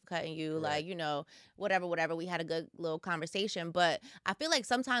apologize for cutting you. Right. Like, whatever. We had a good little conversation. But I feel like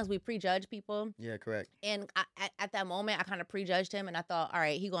sometimes we prejudge people. Yeah, correct. And at that moment, I kind of prejudged him, and I thought, all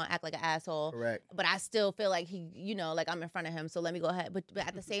right, he gonna act like an asshole. Correct. But I still feel like he, like I'm in front of him, so let me go ahead. But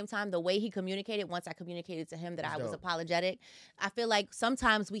at the same time, the way he communicated, once I communicated to him that I That's was dope. apologetic, I feel like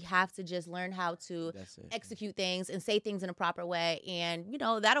sometimes we have to just learn how to That's it. execute things and say things in a proper way, and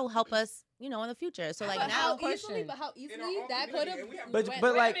that'll help us, in the future. So like But now, question. But how easily In our own that could community, and we have. have-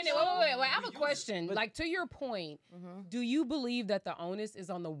 But Wait like, a minute. Wait. I have a question. But- Like, to your point, do you believe that the onus is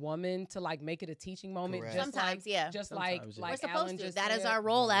on the woman to like make it a teaching moment? Correct. Just Sometimes, like, yeah. Just Sometimes, yeah. we're like supposed Alan to. just That is said. our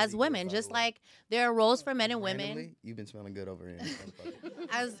role as Really good, women. by Just the way. like there are roles for men and Randomly, women. you've been smelling good over here.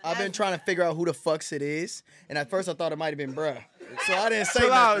 As I've been trying to figure out who the fucks it is, and at first I thought it might have been bruh. So I didn't say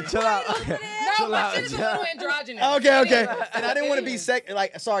chill out, nothing. chill out. No, Chill but out, shit is a chill little out. androgynous. Okay. And I didn't want to be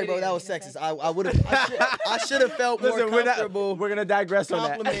sorry, bro, that was sexist. I would have. I should have felt more Listen, comfortable we're gonna digress on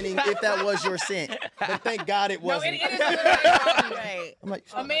that. complimenting if that was your scent. But thank God it No, wasn't. it is a little androgynous. right. I'm like,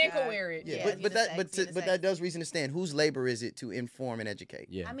 A man could wear it. yeah, Yeah, but that unisex. but that does reason to stand. Whose labor is it to inform and educate?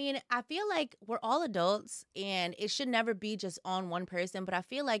 Yeah. I mean, I feel like we're all adults and it should never be just on one person. But I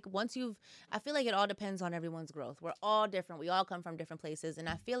feel like it all depends on everyone's growth. We're all different. We all come from different places. And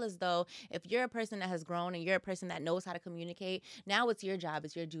I feel as though if you're person that has grown and you're a person that knows how to communicate. Now it's your job.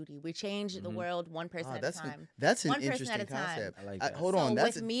 It's your duty. We change the world one person at a time. That's an One person at interesting a time. concept. I like that. Hold So on.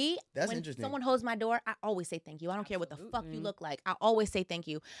 That's with me, that's when interesting. someone holds my door, I always say thank you. I don't care what the fuck you look like. I always say thank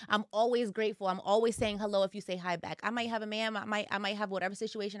you. I'm always grateful. I'm always saying hello if you say hi back. I might have a man. I might have whatever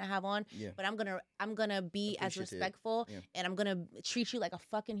situation I have on. Yeah. But I'm gonna be as Appreciative. respectful, and I'm gonna treat you like a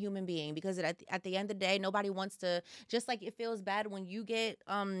fucking human being, because at the end of the day, nobody wants to. Just like it feels bad when you get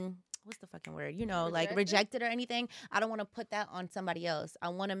what's the fucking word? You know, like rejected or anything. I don't want to put that on somebody else. I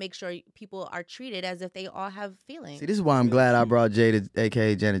want to make sure people are treated as if they all have feelings. See, this is why I'm glad I brought Jada,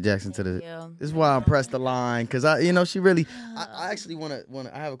 aka Janet Jackson, to the. This is why I pressed the line, because she really. I actually want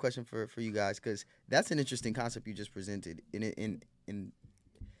to. I have a question for you guys, because that's an interesting concept you just presented.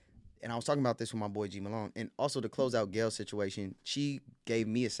 And I was talking about this with my boy G Malone, and also to close out Gail's situation, she gave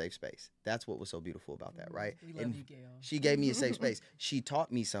me a safe space. That's what was so beautiful about that, right? We love you, Gail. She gave me a safe space. She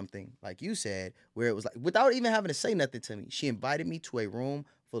taught me something, like you said, where it was like, without even having to say nothing to me, she invited me to a room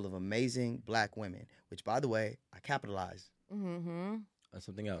full of amazing black women, which, by the way, I capitalized. Mm-hmm. That's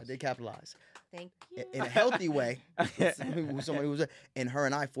something else. I did capitalize. Thank you. In a healthy way. Somebody who was, and her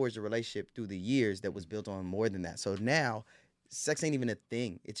and I forged a relationship through the years that was built on more than that. So now, sex ain't even a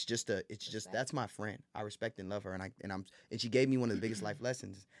thing. It's just that's my friend. I respect and love her, and she gave me one of the biggest life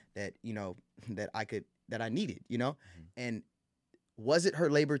lessons that I needed, And was it her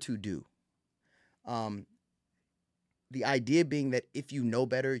labor to do? The idea being that if you know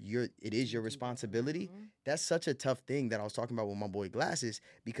better, it is your responsibility. Mm-hmm. That's such a tough thing that I was talking about with my boy Glasses,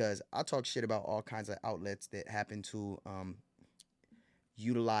 because I talk shit about all kinds of outlets that happen to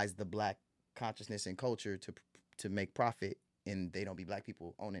utilize the black consciousness and culture to make profit, and they don't be black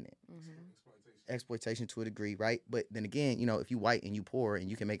people owning it. Mm-hmm. Exploitation to a degree, right? But then again, if you white and you poor and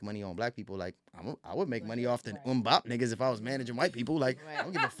you can make money on black people, like I would make money off the bop niggas if I was managing white people. Like I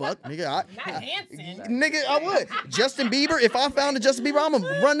don't give a fuck, nigga. I would. Justin Bieber, if I found a Justin Bieber, I'm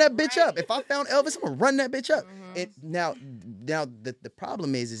gonna run that bitch up. If I found Elvis, I'm gonna run that bitch up. Now the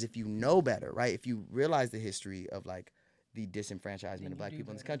problem is if you know better, right? If you realize the history of like the disenfranchisement of black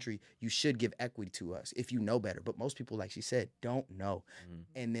people in this country, you should give equity to us if you know better. But most people, like she said, don't know.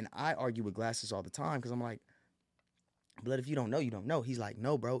 And then I argue with Glasses all the time, because I'm like, Blood, if you don't know, you don't know. He's like,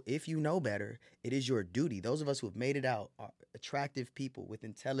 no, bro, if you know better, it is your duty. Those of us who have made it out are attractive people with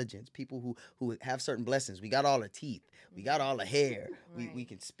intelligence, people who have certain blessings. We got all the teeth. We got all the hair. Right. We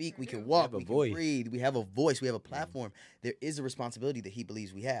can speak. We can walk. We can voice. breathe. We have a voice. We have a platform. There is a responsibility that he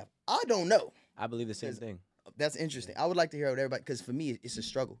believes we have. I don't know. I believe the same thing. That's interesting. I would like to hear what everybody, because for me, it's a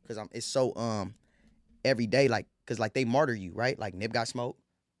struggle, because it's so every day, like, because like they martyr you, right? Like Nip got smoked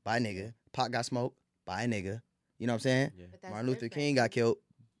by a nigga, Pac got smoked by a nigga. You know what I'm saying? Yeah. Martin Luther King got killed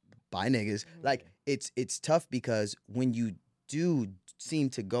by niggas. Mm-hmm. Like it's tough, because when you do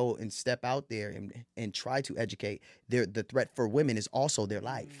seem to go and step out there and try to educate, the threat for women is also their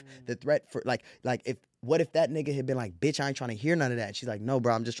life. The threat for like what if that nigga had been like, bitch, I ain't trying to hear none of that. And she's like, no,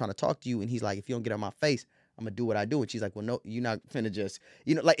 bro, I'm just trying to talk to you. And he's like, if you don't get out my face, I'm gonna do what I do. And she's like, well, no, you're not finna just,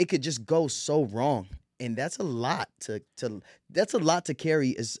 like it could just go so wrong. And that's a lot to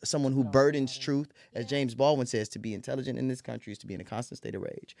carry as someone who burdens truth, as James Baldwin says. To be intelligent in this country is to be in a constant state of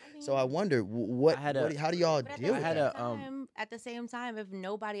rage. So I wonder how do y'all deal with that? At the same time, if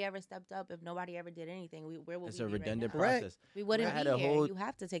nobody ever stepped up, if nobody ever did anything, where would we be? It's a redundant right now? process. We wouldn't I had be a here. whole- You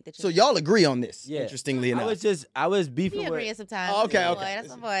have to take the chance. So y'all agree on this? Yeah. Interestingly enough, I was beefing we agree with. sometimes. Oh, okay, That's my okay. boy.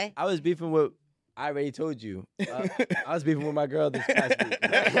 That's my boy. I was beefing with. I already told you. I was beefing with my girl this past week.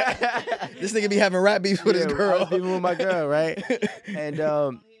 this nigga be having rap beef with his I girl. was beefing with my girl, right? And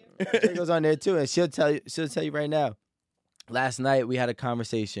Jay goes on there too, and she'll tell you right now. Last night we had a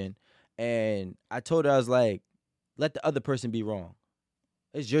conversation, and I told her, I was like, let the other person be wrong.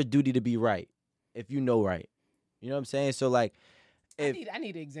 It's your duty to be right if you know right. You know what I'm saying? So like, I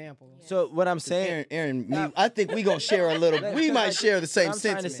need an example. so what I'm saying, Aaron, I think we gonna share a little. We might share the same what I'm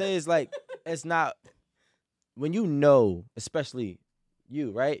trying sentiment. to say is like, it's not when you know, especially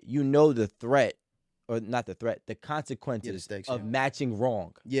you, right? You know the threat, or not the threat, the consequences stakes, of yeah. matching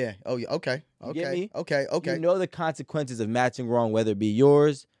wrong. Yeah. Oh, yeah. Okay. You get Okay. me? Okay. Okay. You know the consequences of matching wrong, whether it be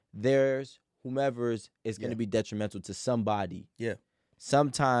yours, theirs, whomever's, is going to be detrimental to somebody. Yeah.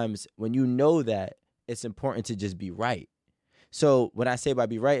 Sometimes when you know that, it's important to just be right. So when I say by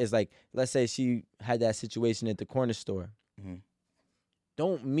be right, is like, let's say she had that situation at the corner store. Mhm.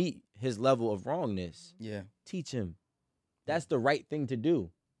 Don't meet his level of wrongness. Yeah. Teach him. That's the right thing to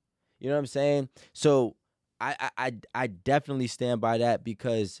do. You know what I'm saying? So I definitely stand by that,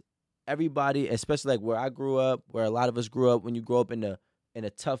 because everybody, especially like where I grew up, where a lot of us grew up, when you grow up in a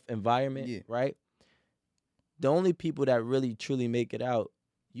tough environment, right? The only people that really truly make it out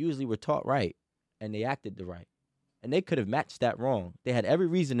usually were taught right. and they acted the right. And they could have matched that wrong. They had every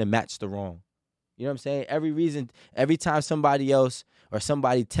reason to match the wrong. You know what I'm saying? Every reason, every time somebody else or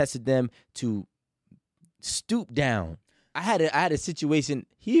somebody tested them to stoop down. I had a situation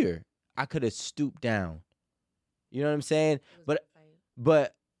here. I could have stooped down. You know what I'm saying?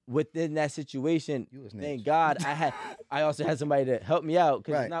 But within that situation, thank God I also had somebody to help me out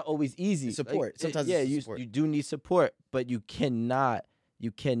because it's not always easy. Support. Sometimes you do need support, but you cannot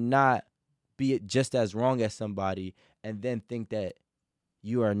be just as wrong as somebody and then think that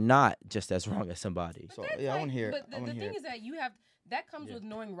you are not just as wrong as somebody. So I want to hear. But the thing is that that comes with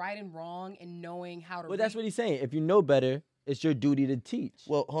knowing right and wrong and knowing how to. Well, that's what he's saying. If you know better, it's your duty to teach.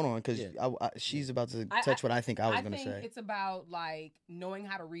 Well, hold on, because she's about to touch what I think I was going to say. I think it's about like knowing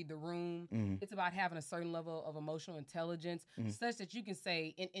how to read the room. Mm-hmm. It's about having a certain level of emotional intelligence, such that you can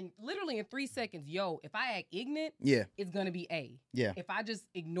say, in literally in 3 seconds, yo, if I act ignorant, it's going to be A. Yeah. If I just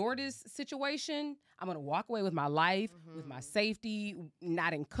ignore this situation, I'm going to walk away with my life, with my safety,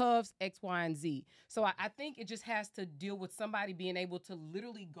 not in cuffs, X, Y, and Z. So I think it just has to deal with somebody being able to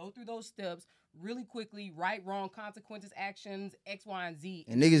literally go through those steps really quickly, right, wrong, consequences, actions, X, Y, and Z,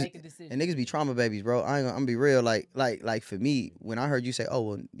 and niggas make a decision. And niggas be trauma babies, bro. I'm gonna be real. Like for me, when I heard you say, oh,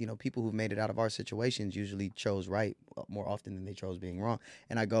 well, you know, people who've made it out of our situations usually chose right more often than they chose being wrong.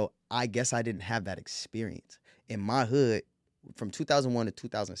 And I go, I guess I didn't have that experience. In my hood, from 2001 to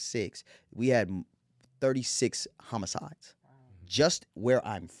 2006, we had 36 homicides. Just where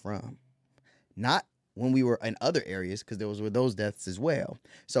I'm from. Not when we were in other areas, because there were those deaths as well.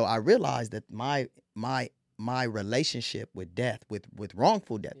 So I realized that my relationship with death, with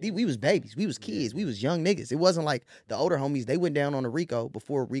wrongful death, we was babies, we was kids, we was young niggas. It wasn't like the older homies, they went down on a Rico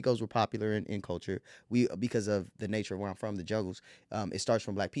before Ricos were popular in culture. Because of the nature of where I'm from, the juggles, it starts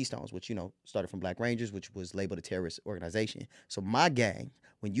from Black Peace Stones, which, you know, started from Black Rangers, which was labeled a terrorist organization. So my gang,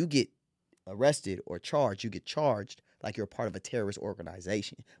 when you get arrested or charged, you get charged like you're a part of a terrorist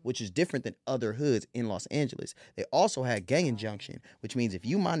organization, which is different than other hoods in Los Angeles. They also had gang injunction, which means if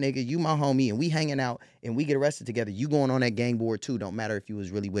you my nigga, you my homie, and we hanging out and we get arrested together, you going on that gang board too, don't matter if you was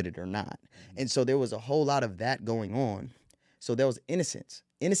really with it or not. And so there was a whole lot of that going on. So there was innocent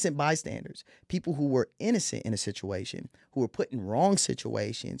bystanders, people who were innocent in a situation, who were put in wrong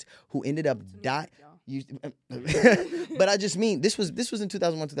situations, who ended up dying. But I just mean this was in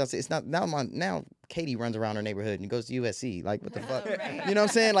 2001, 2006. It's not now. Katie runs around her neighborhood and goes to USC. Like, what the fuck? Right. You know what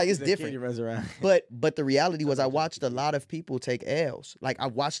I'm saying? Like, it's different. Katie runs around. But the reality was, I watched a lot of people take L's. Like, I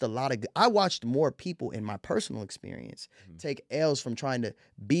watched more people in my personal experience take L's from trying to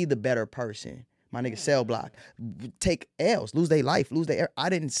be the better person. My nigga Cell Block, take L's, lose their life, lose their. I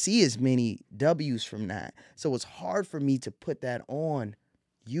didn't see as many W's from that, so it's hard for me to put that on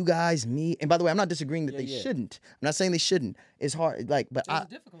you guys, me. And by the way, I'm not disagreeing that they shouldn't. I'm not saying they shouldn't. It's hard, like, but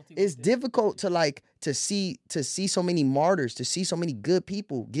it's difficult to see so many martyrs, to see so many good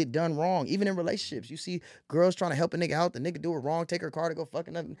people get done wrong, even in relationships. You see girls trying to help a nigga out, the nigga do it wrong, take her car to go fuck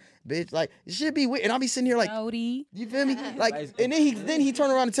another bitch. Like, it should be weird. And I'll be sitting here like, Howdy. you feel me? Like, and then he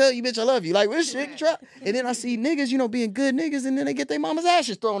turn around and tell you, bitch, I love you. Like, what shit, try. And then I see niggas, you know, being good niggas, and then they get their mama's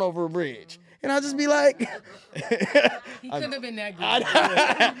ashes thrown over a bridge. And I'll just be like, he couldn't have been that good.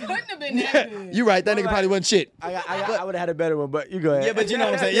 He couldn't have been that good. You're right. That nigga probably wasn't shit. I would have had a better one, but you go ahead. Yeah, but you know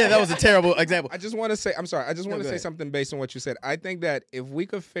what I'm saying? Yeah, that was a terrible example. I just want to say, I'm sorry. I just want to say something based on what you said. I think that if we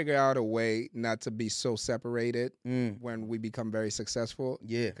could figure out a way not to be so separated when we become very successful,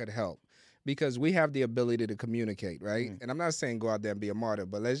 it could help. Because we have the ability to communicate, right? And I'm not saying go out there and be a martyr,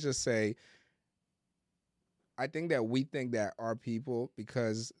 but let's just say, I think that we think that our people,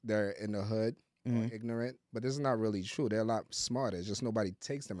 because they're in the hood, are ignorant, but this is not really true. They're a lot smarter. It's just nobody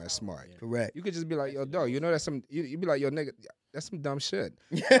takes them as smart. Correct. You could just be like, yo, dog, you know that's some, you be like, yo, nigga, that's some dumb shit.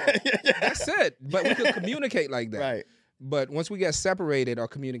 That's it. But we could communicate like that. Right. But once we get separated, our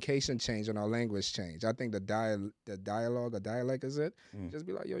communication change and our language change. I think the dialogue or dialect is it. Just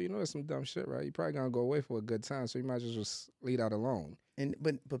be like, yo, you know that's some dumb shit, right? You're probably gonna go away for a good time, so you might just leave that alone. And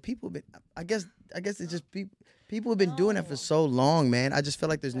but people have been, I guess it's just people have been doing it for so long, man. I just feel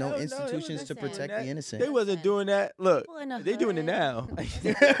like there's no institutions to protect the innocent. They wasn't doing that. Look, they doing it now.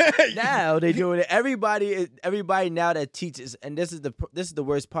 Now they doing it. Everybody now that teaches, and this is the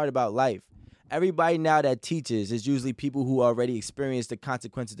worst part about life. Everybody now that teaches is usually people who already experienced the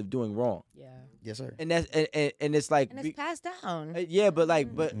consequences of doing wrong. Yeah. Yes, sir. And that's and it's like, And it's passed down. yeah, but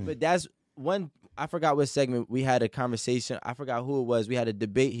like, but that's one. I forgot what segment we had a conversation. I forgot who it was. We had a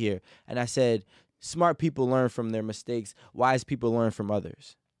debate here, and I said, smart people learn from their mistakes. Wise people learn from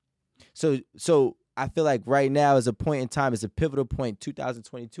others. So I feel like right now is a point in time, is a pivotal point.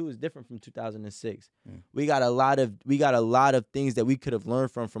 2022 is different from 2006. We got a lot of things that we could have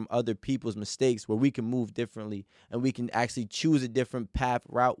learned from other people's mistakes, where we can move differently and we can actually choose a different path,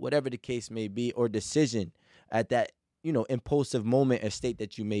 route, whatever the case may be, or decision at that, impulsive moment or state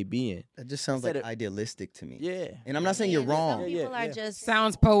that you may be in. That just sounds like idealistic to me. Yeah. And I'm not saying you're wrong. Some people are just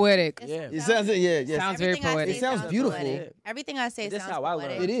Sounds poetic. It sounds Sounds very everything I poetic. say It sounds beautiful. poetic. Everything I say That's sounds how I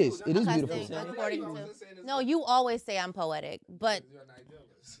poetic. learn. It is beautiful. According to, no, you always say I'm poetic, but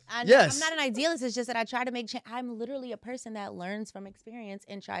I'm Yes. not an idealist. It's just that I try to make change. I'm literally a person that learns from experience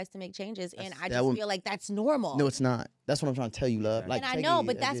and tries to make changes, and I just feel like that's normal. No, it's not. That's what I'm trying to tell you, love. Like, and I know,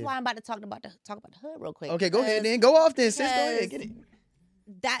 but that's why I'm about to talk about the hood real quick. Okay, go ahead then. Go off then, sis. Go ahead. because Get it.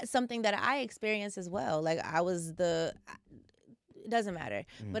 That's something that I experienced as well. Like it doesn't matter.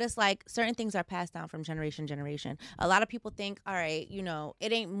 But it's like certain things are passed down from generation to generation. A lot of people think, all right,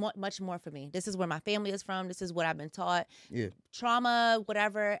 it ain't much more for me. This is where my family is from. This is what I've been taught. Yeah. Trauma,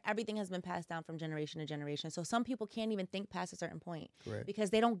 whatever, everything has been passed down from generation to generation. So some people can't even think past a certain point. Correct. Because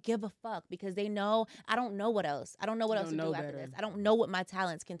they don't give a fuck. Because they know, I don't know what else. I don't know what else to do after this. I don't know what my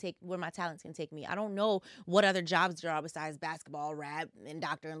talents can take, where my talents can take me. I don't know what other jobs there are besides basketball, rap, and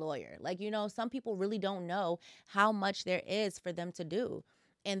doctor and lawyer. Like, some people really don't know how much there is for them to do.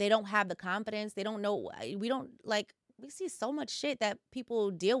 And they don't have the confidence. They don't know. We see so much shit that people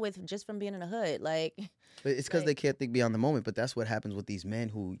deal with just from being in the hood. Like, but it's because they can't think beyond the moment. But that's what happens with these men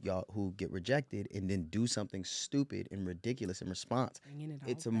who get rejected and then do something stupid and ridiculous in response.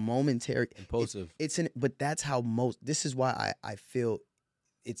 It's a momentary Impulsive. But that's how this is why I feel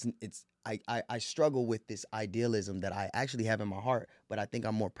I struggle with this idealism that I actually have in my heart, but I think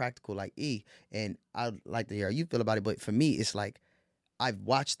I'm more practical like E, and I'd like to hear how you feel about it. But for me, it's like I've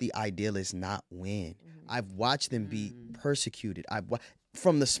watched the idealists not win. I've watched them be persecuted.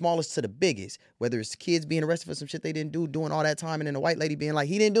 From the smallest to the biggest, whether it's kids being arrested for some shit they didn't do, doing all that time, and then the white lady being like,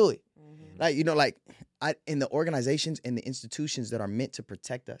 he didn't do it. In the organizations and the institutions that are meant to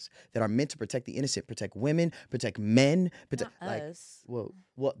protect us, that are meant to protect the innocent, protect women, protect men, protect us. Well,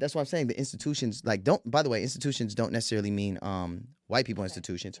 that's what I'm saying. The institutions by the way, institutions don't necessarily mean white people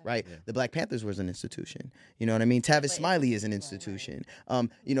institutions, right? Yeah. The Black Panthers was an institution. You know what I mean? Tavis Smiley is an institution.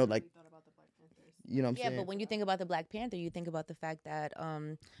 You know what I'm saying? Yeah, but when you think about the Black Panther, you think about the fact that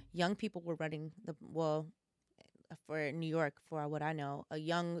young people were running for New York, for what I know, a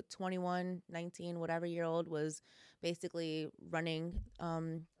young 21, 19, whatever year old was basically running.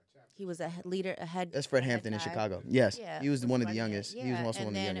 He was a head. That's Fred Hampton in Chicago. Yes, yeah, he was one of the youngest. Yeah. He was also and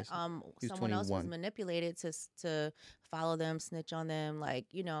one then, of the youngest. He was someone 21. else was manipulated to follow them, snitch on them, That's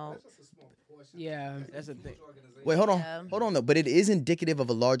just a small portion. Yeah, that's the thing. Wait, hold on though. But it is indicative of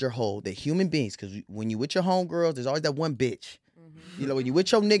a larger whole that human beings, because when you with your homegirls, there's always that one bitch. When you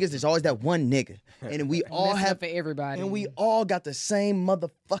with your niggas, there's always that one nigga, and we all have for everybody, and we all got the same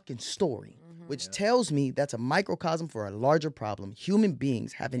motherfucking story, which tells me that's a microcosm for a larger problem. Human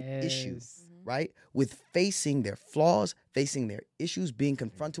beings have an issue, right, with facing their flaws, facing their issues, being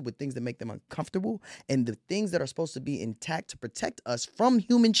confronted with things that make them uncomfortable, and the things that are supposed to be intact to protect us from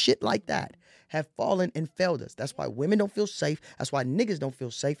human shit like that have fallen and failed us. That's why women don't feel safe. That's why niggas don't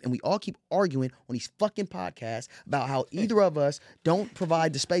feel safe. And we all keep arguing on these fucking podcasts about how either of us don't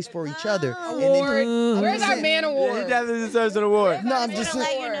provide the space for each other. Where's our man award? Yeah, he definitely deserves an award. No, I'm just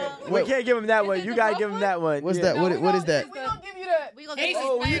saying. We can't give him that one. You gotta give him that one. What's that? What is that? We gonna give you the. We gonna get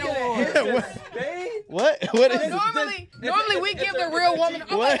What? What is it? Normally we give the real woman.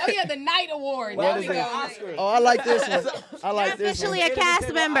 What? The night award. What is it? Oh, I like this one. I like this one. officially a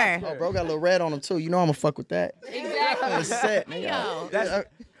cast member. Oh, bro got a little red on him too. You know I'm gonna fuck with that. Exactly. It's set, nigga. Yo.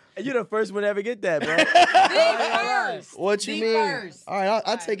 You're the first one to ever get that, bro. The first. What you mean? First. All right,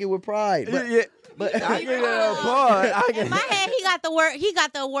 I'll take it with pride. But, Yeah. but I give it an applause. In my head, he got the word. He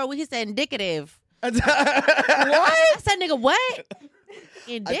got the award when he said indicative. what? I said, nigga, what?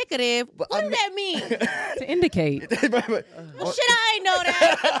 Indicative? What does that mean? To indicate. Well, shit, I ain't know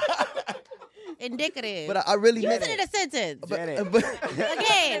that. Indicative. But I really Use meant it in a sentence. But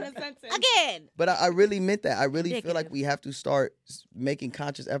Again. But I really meant that. I really feel Indicative. like we have to start making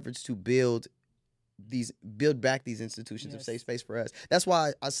conscious efforts to build back these institutions of safe space for us. That's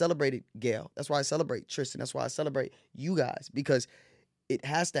why I celebrated Gail. That's why I celebrate Tristan. That's why I celebrate you guys, because it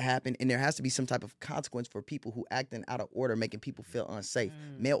has to happen, and there has to be some type of consequence for people who acting out of order, making people feel unsafe,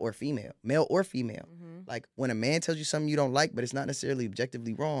 male or female. Like when a man tells you something you don't like, but it's not necessarily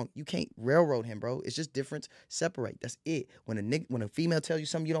objectively wrong, you can't railroad him, bro. It's just difference. Separate. That's it. When a female tells you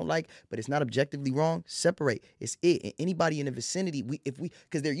something you don't like, but it's not objectively wrong, separate. It's it. And anybody in the vicinity,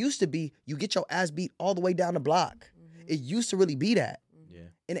 because there used to be, you get your ass beat all the way down the block. It used to really be that. Yeah.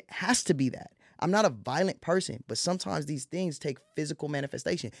 And it has to be that. I'm not a violent person, but sometimes these things take physical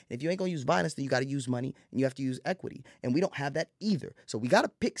manifestation. And if you ain't gonna use violence, then you gotta use money and you have to use equity. And we don't have that either. So we gotta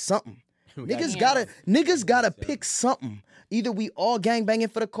pick something. Niggas gotta pick something. Either we all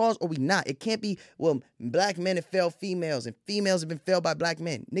gangbanging for the cause or we not. It can't be, well, black men have failed females and females have been failed by black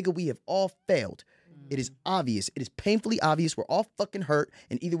men. Nigga, we have all failed. It is obvious. It is painfully obvious. We're all fucking hurt.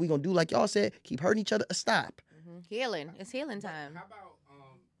 And either we gonna do like y'all said, keep hurting each other or stop. Healing. It's healing time. How about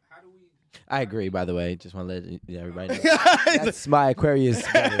how do we? I agree, by the way. Just want to let everybody know. That's my Aquarius.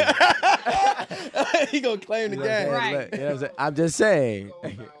 He gonna claim the game. Right. You know what I'm saying? I'm just saying. Go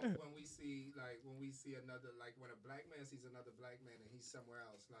about when we see another, like when a black man sees another black man and he's somewhere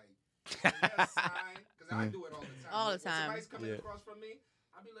else, like is that a sign? Because I do it all the time. All the When time. somebody's coming across from me,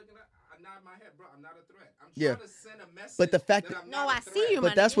 I'll be looking at, I nod my head, bro. I'm not a threat. I'm Yeah. trying to send a message. But the fact that that- I'm No, not I a see threat. you, my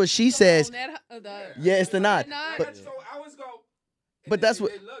But that's nigga. what she says. That, Yeah, it's the nod. But, So I always go. and But then that's they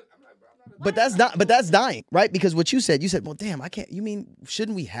what- look, I'm like, bro, I'm not a But that's not. But that's dying, right? Because what you said, well, damn, I can't. You mean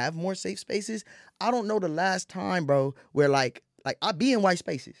shouldn't we have more safe spaces? I don't know the last time, bro, where like I be in white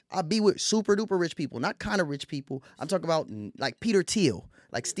spaces. I be with super duper rich people, not kind of rich people. I'm talking about like Peter Thiel,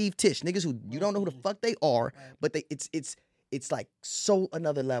 like Steve Tisch, niggas who you don't know who the fuck they are, but it's like so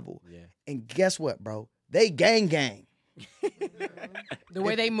another level. Yeah. And guess what, bro? They gang. the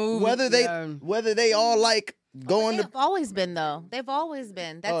way they move. Whether they all like going They've to. always been though. They've always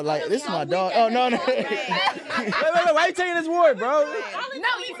been. That's Oh, like literally this is how my we dog. get Oh no. Wait, why you taking this word, bro? No, wait, you know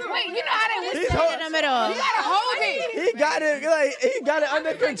how they He's in hold- the middle. You gotta hold it. He got it. Like he got it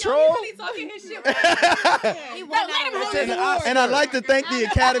under control. He talking his shit. He won let him that hold award. his award. And I'd like to thank the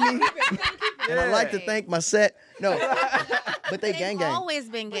Academy. And I'd like to Yeah. thank my set. No, but they They've gang. always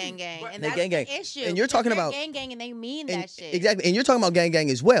been gang, and They that's gang. the issue. And you're talking They're about- gang, and they mean And- that shit. Exactly. And you're talking about gang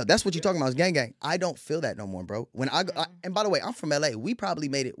as well. That's what you're talking about is gang. I don't feel that no more, bro. When and by the way, I'm from LA. We probably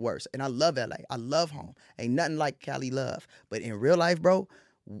made it worse. And I love LA. I love home. Ain't nothing like Cali love. But in real life, bro,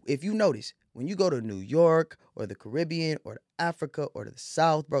 if you notice, when you go to New York or the Caribbean or to Africa or to the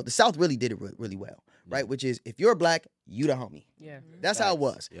South, bro, the South really did it really well, right? Which is if you're black, you the homie. Yeah. That's how it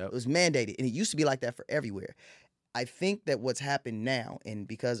was. Yep. It was mandated. And it used to be like that for everywhere. I think that what's happened now, and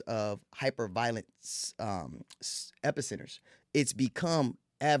because of hyper-violent epicenters, it's become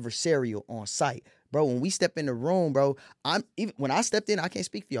adversarial on site. Bro, when we step in the room, bro, when I stepped in, I can't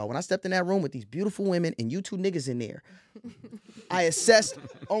speak for y'all. When I stepped in that room with these beautiful women and you two niggas in there, I assessed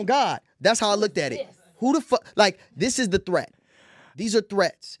on God. That's how I looked at it. Who the fuck? Like, this is the threat. These are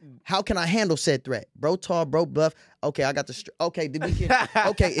threats. How can I handle said threat? Bro tall, bro bluff. Okay, I got the. Okay, did we get?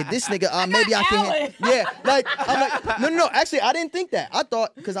 Okay, if this nigga, maybe I can. Yeah, like I'm like no. Actually, I didn't think that. I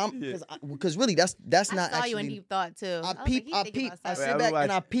thought because really that's not I saw actually. you in deep thought too. I was peep. like, he thinking about I something. sit back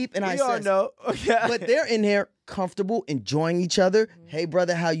and I peep and I We all assess. know. But they're in there comfortable, enjoying each other. Hey,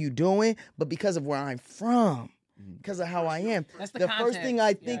 brother, how you doing? But because of where I'm from, because of how I am, That's the first context. thing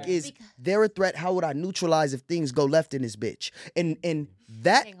I think Yeah. is they're a threat. How would I neutralize if things go left in this bitch? And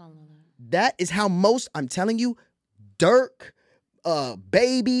that Ain't gonna know that. that is how most, I'm telling you, Dirk,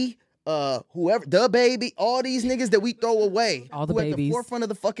 Baby, whoever, the Baby, all these niggas that we throw away, All the who at the babies. forefront of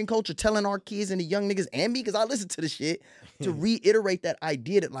the fucking culture, telling our kids and the young niggas and me, because I listen to the shit, to reiterate that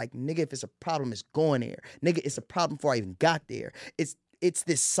idea that like, nigga, if it's a problem, it's going there. Nigga, it's a problem before I even got there. It's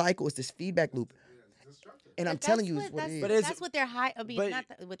this cycle, it's this feedback loop. And I'm But telling that's you, what, it's what that's, it is. But it's- that's what they're high. I mean, but- not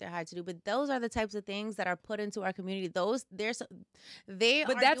what they're high to do, but those are the types of things that are put into our community. They.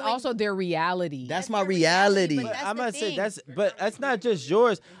 But are that's doing- also their reality. That's that's my their reality, reality. but But that's I'm the gonna say thing. that's not just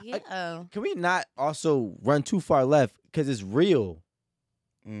yours. Yeah. Can we not also run too far left because it's real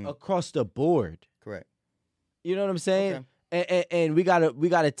across the board? Correct. You know what I'm saying? Okay. And we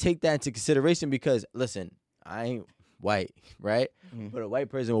gotta take that into consideration because listen, I ain't white, right? But a white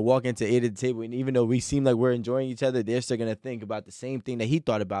person will walk into the table, and even though we seem like we're enjoying each other, they're still gonna think about the same thing that he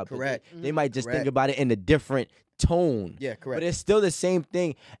thought about. but Correct. They might just think Correct. about it in a different tone. Yeah, correct. But it's still the same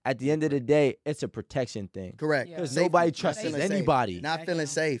thing. At the end of the day, it's a protection thing. Correct. Yeah. Because Safety. nobody Not trusts feeling safe. anybody. Not feeling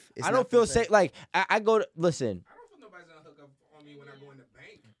safe. It's I not don't feel feeling safe. Like I go to listen. I don't feel nobody's gonna hook up on me when I go in the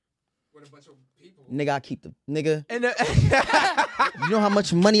bank with a bunch of people. Nigga, I keep the nigga. And You know how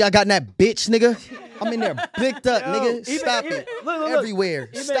much money I got in that bitch, nigga? I'm in there blicked up, Yo, nigga. even- Stop even- it. look. Everywhere.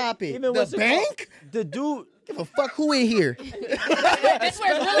 Stop it. Even The what's it called? bank? The dude. Give a fuck who in here. That's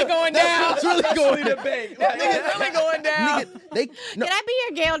where it's really going down. It's really going the bank. It's really going down. Nigga, they no, Can I be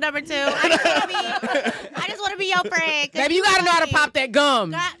your Gale number 2? I just want to be your friend. 'cause Baby, you gotta know how to funny. pop that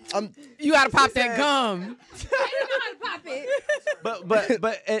gum. God, You gotta pop that gum. I don't know how to pop it.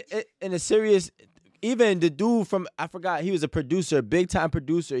 But in a serious, even the dude from, I forgot, he was a producer, big time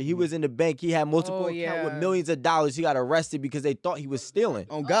producer. He was in the bank. He had multiple accounts with millions of dollars. He got arrested because they thought he was stealing.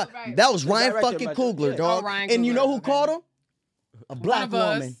 Oh God, right. that was The Ryan director, fucking my- Coogler, yeah. dog. Oh, Ryan And you know Coogler, who okay. called him? A black One of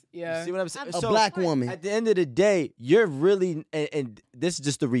us. woman. Yeah. See what I'm saying? A black woman. At the end of the day, you're really, and this is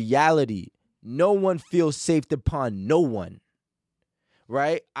just the reality. No one feels safe upon no one,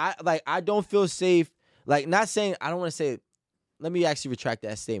 right? I don't feel safe. Like, not saying, I don't want to say, let me actually retract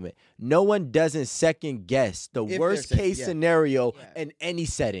that statement. No one doesn't second guess the If worst they're safe, case yeah. scenario in any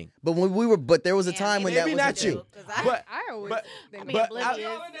setting. But when we were, but there was a time when that maybe was not a you. thing. But I always but- think be about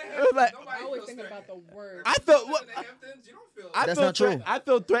oblivious. like, I always think about the worst. I felt what In the Hamptons, you don't feel. I That's feel not true. threat. I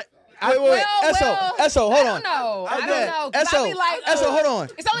feel threat. Wait, Well, Esso, hold on. No, I Okay. don't know. 'Cause Esso, I be like, Esso, hold on.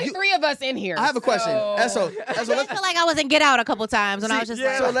 It's only You- 3 of us in here. I have a question. so- Esso, I let's feel like I was in Get Out a couple times when I was just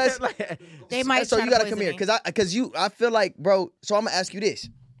Yeah, so like, let's- they might. So try you to gotta poison come here, me. I feel like, bro. So I'm gonna ask you this: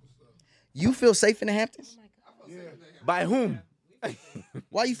 you feel safe in the Hamptons? By whom?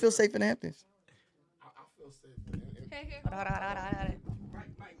 Why you feel safe in the Hamptons? Hold on.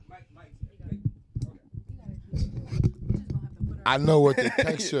 I know what the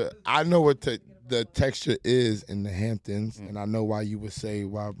texture. I know what the texture is in the Hamptons, and I know why you would say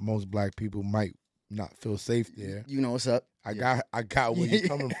why most black people might not feel safe there. You know what's up? I got where you're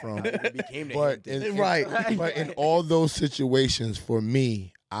coming from. It became the But Hamptons. Right. but in all those situations, for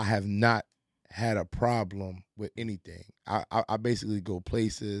me, I have not had a problem with anything. I basically go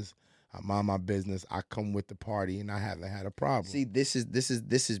places. I mind my business. I come with the party, and I haven't had a problem. See, this is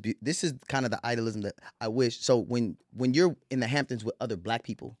kind of the idealism that I wish. So when you're in the Hamptons with other black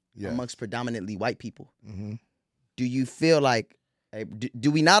people Yes. amongst predominantly white people, Mm-hmm. do you feel like do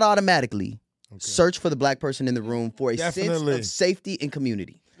we not automatically search for the black person in the room for a sense Definitely. of safety and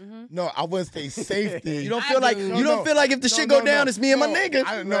community? No, I wouldn't say safety. You don't feel like do. you don't feel like if the shit go down, it's me and my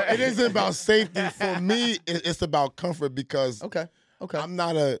niggas. No, it isn't about safety. For me, it's about comfort because Okay. I'm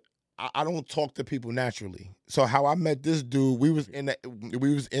not I don't talk to people naturally. So how I met this dude, we was in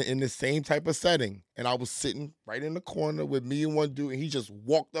the same type of setting, and I was sitting right in the corner with me and one dude, and he just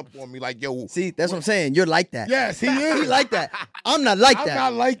walked up on me like, "Yo, See, that's what I'm saying. You're like that. yes, he is He like that. I'm not like I'm that.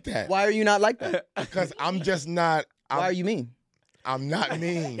 not like that. Why are you not like that? Because I'm just not. Why are you mean? I'm not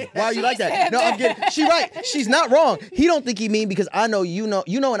mean. Why are you like that? No, I'm getting. She right. She's not wrong. He don't think he mean because I know you know,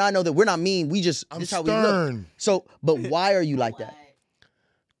 and I know that we're not mean. We just I'm this how we look. stern. So, but why are you like that?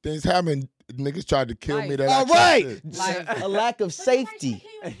 Things happen. Niggas tried to kill me. That All I right, trusted. a lack of safety.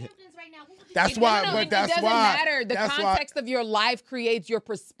 That's why. No, But it that's doesn't why. matter. The that's context of your life creates your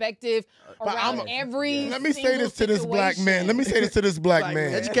perspective But around I'm- every. Let me say single this to this black man. Let me say this to this black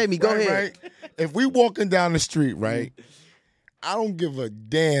man. Educate me. Go Right, ahead. right? If we walking down the street, right, I don't give a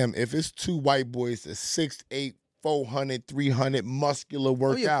damn if it's 2 white boys that's 6'8", 400, 300, muscular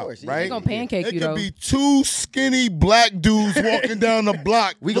workout, course, yeah. right? They gonna pancake it you could though. be 2 skinny black dudes walking down the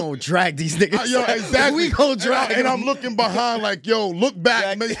block. We gonna drag these niggas. Yo, exactly. We gonna drag. And I'm looking behind like, yo, look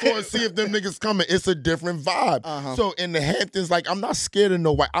back, make sure and see if them niggas coming. It's a different vibe. Uh-huh. So in the Hamptons, like, I'm not scared of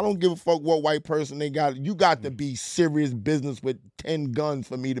no white. I don't give a fuck what white person they got. You got to be serious business with 10 guns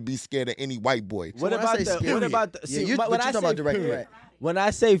for me to be scared of any white boy. What when I about say the? scary- What about the? Yeah, See, you- when but I you talking say about direct fear, threat. when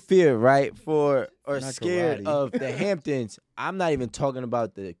I say fear, right, or Not scared karate. of the Hamptons, I'm not even talking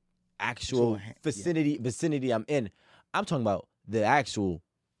about the actual Actual vicinity I'm in. I'm talking about the actual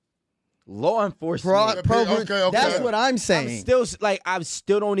law enforcement. Okay. That's what I'm I'm saying. still I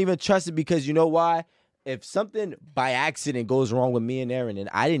still don't even trust it because you know why? If something by accident goes wrong with me and Erin, and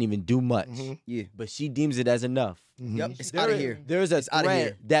I didn't even do much, Yeah. but she deems it as enough. Yep. It's out of here. There's a It's outta threat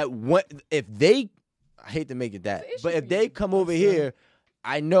here. that if they, I hate to make it that, but if they come over here,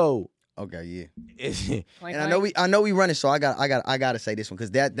 I know. Okay. Yeah. It's, Clank, And clank. I know we running, so I gotta say this one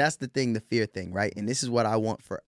because that's the thing, the fear thing, right? And this is what I want for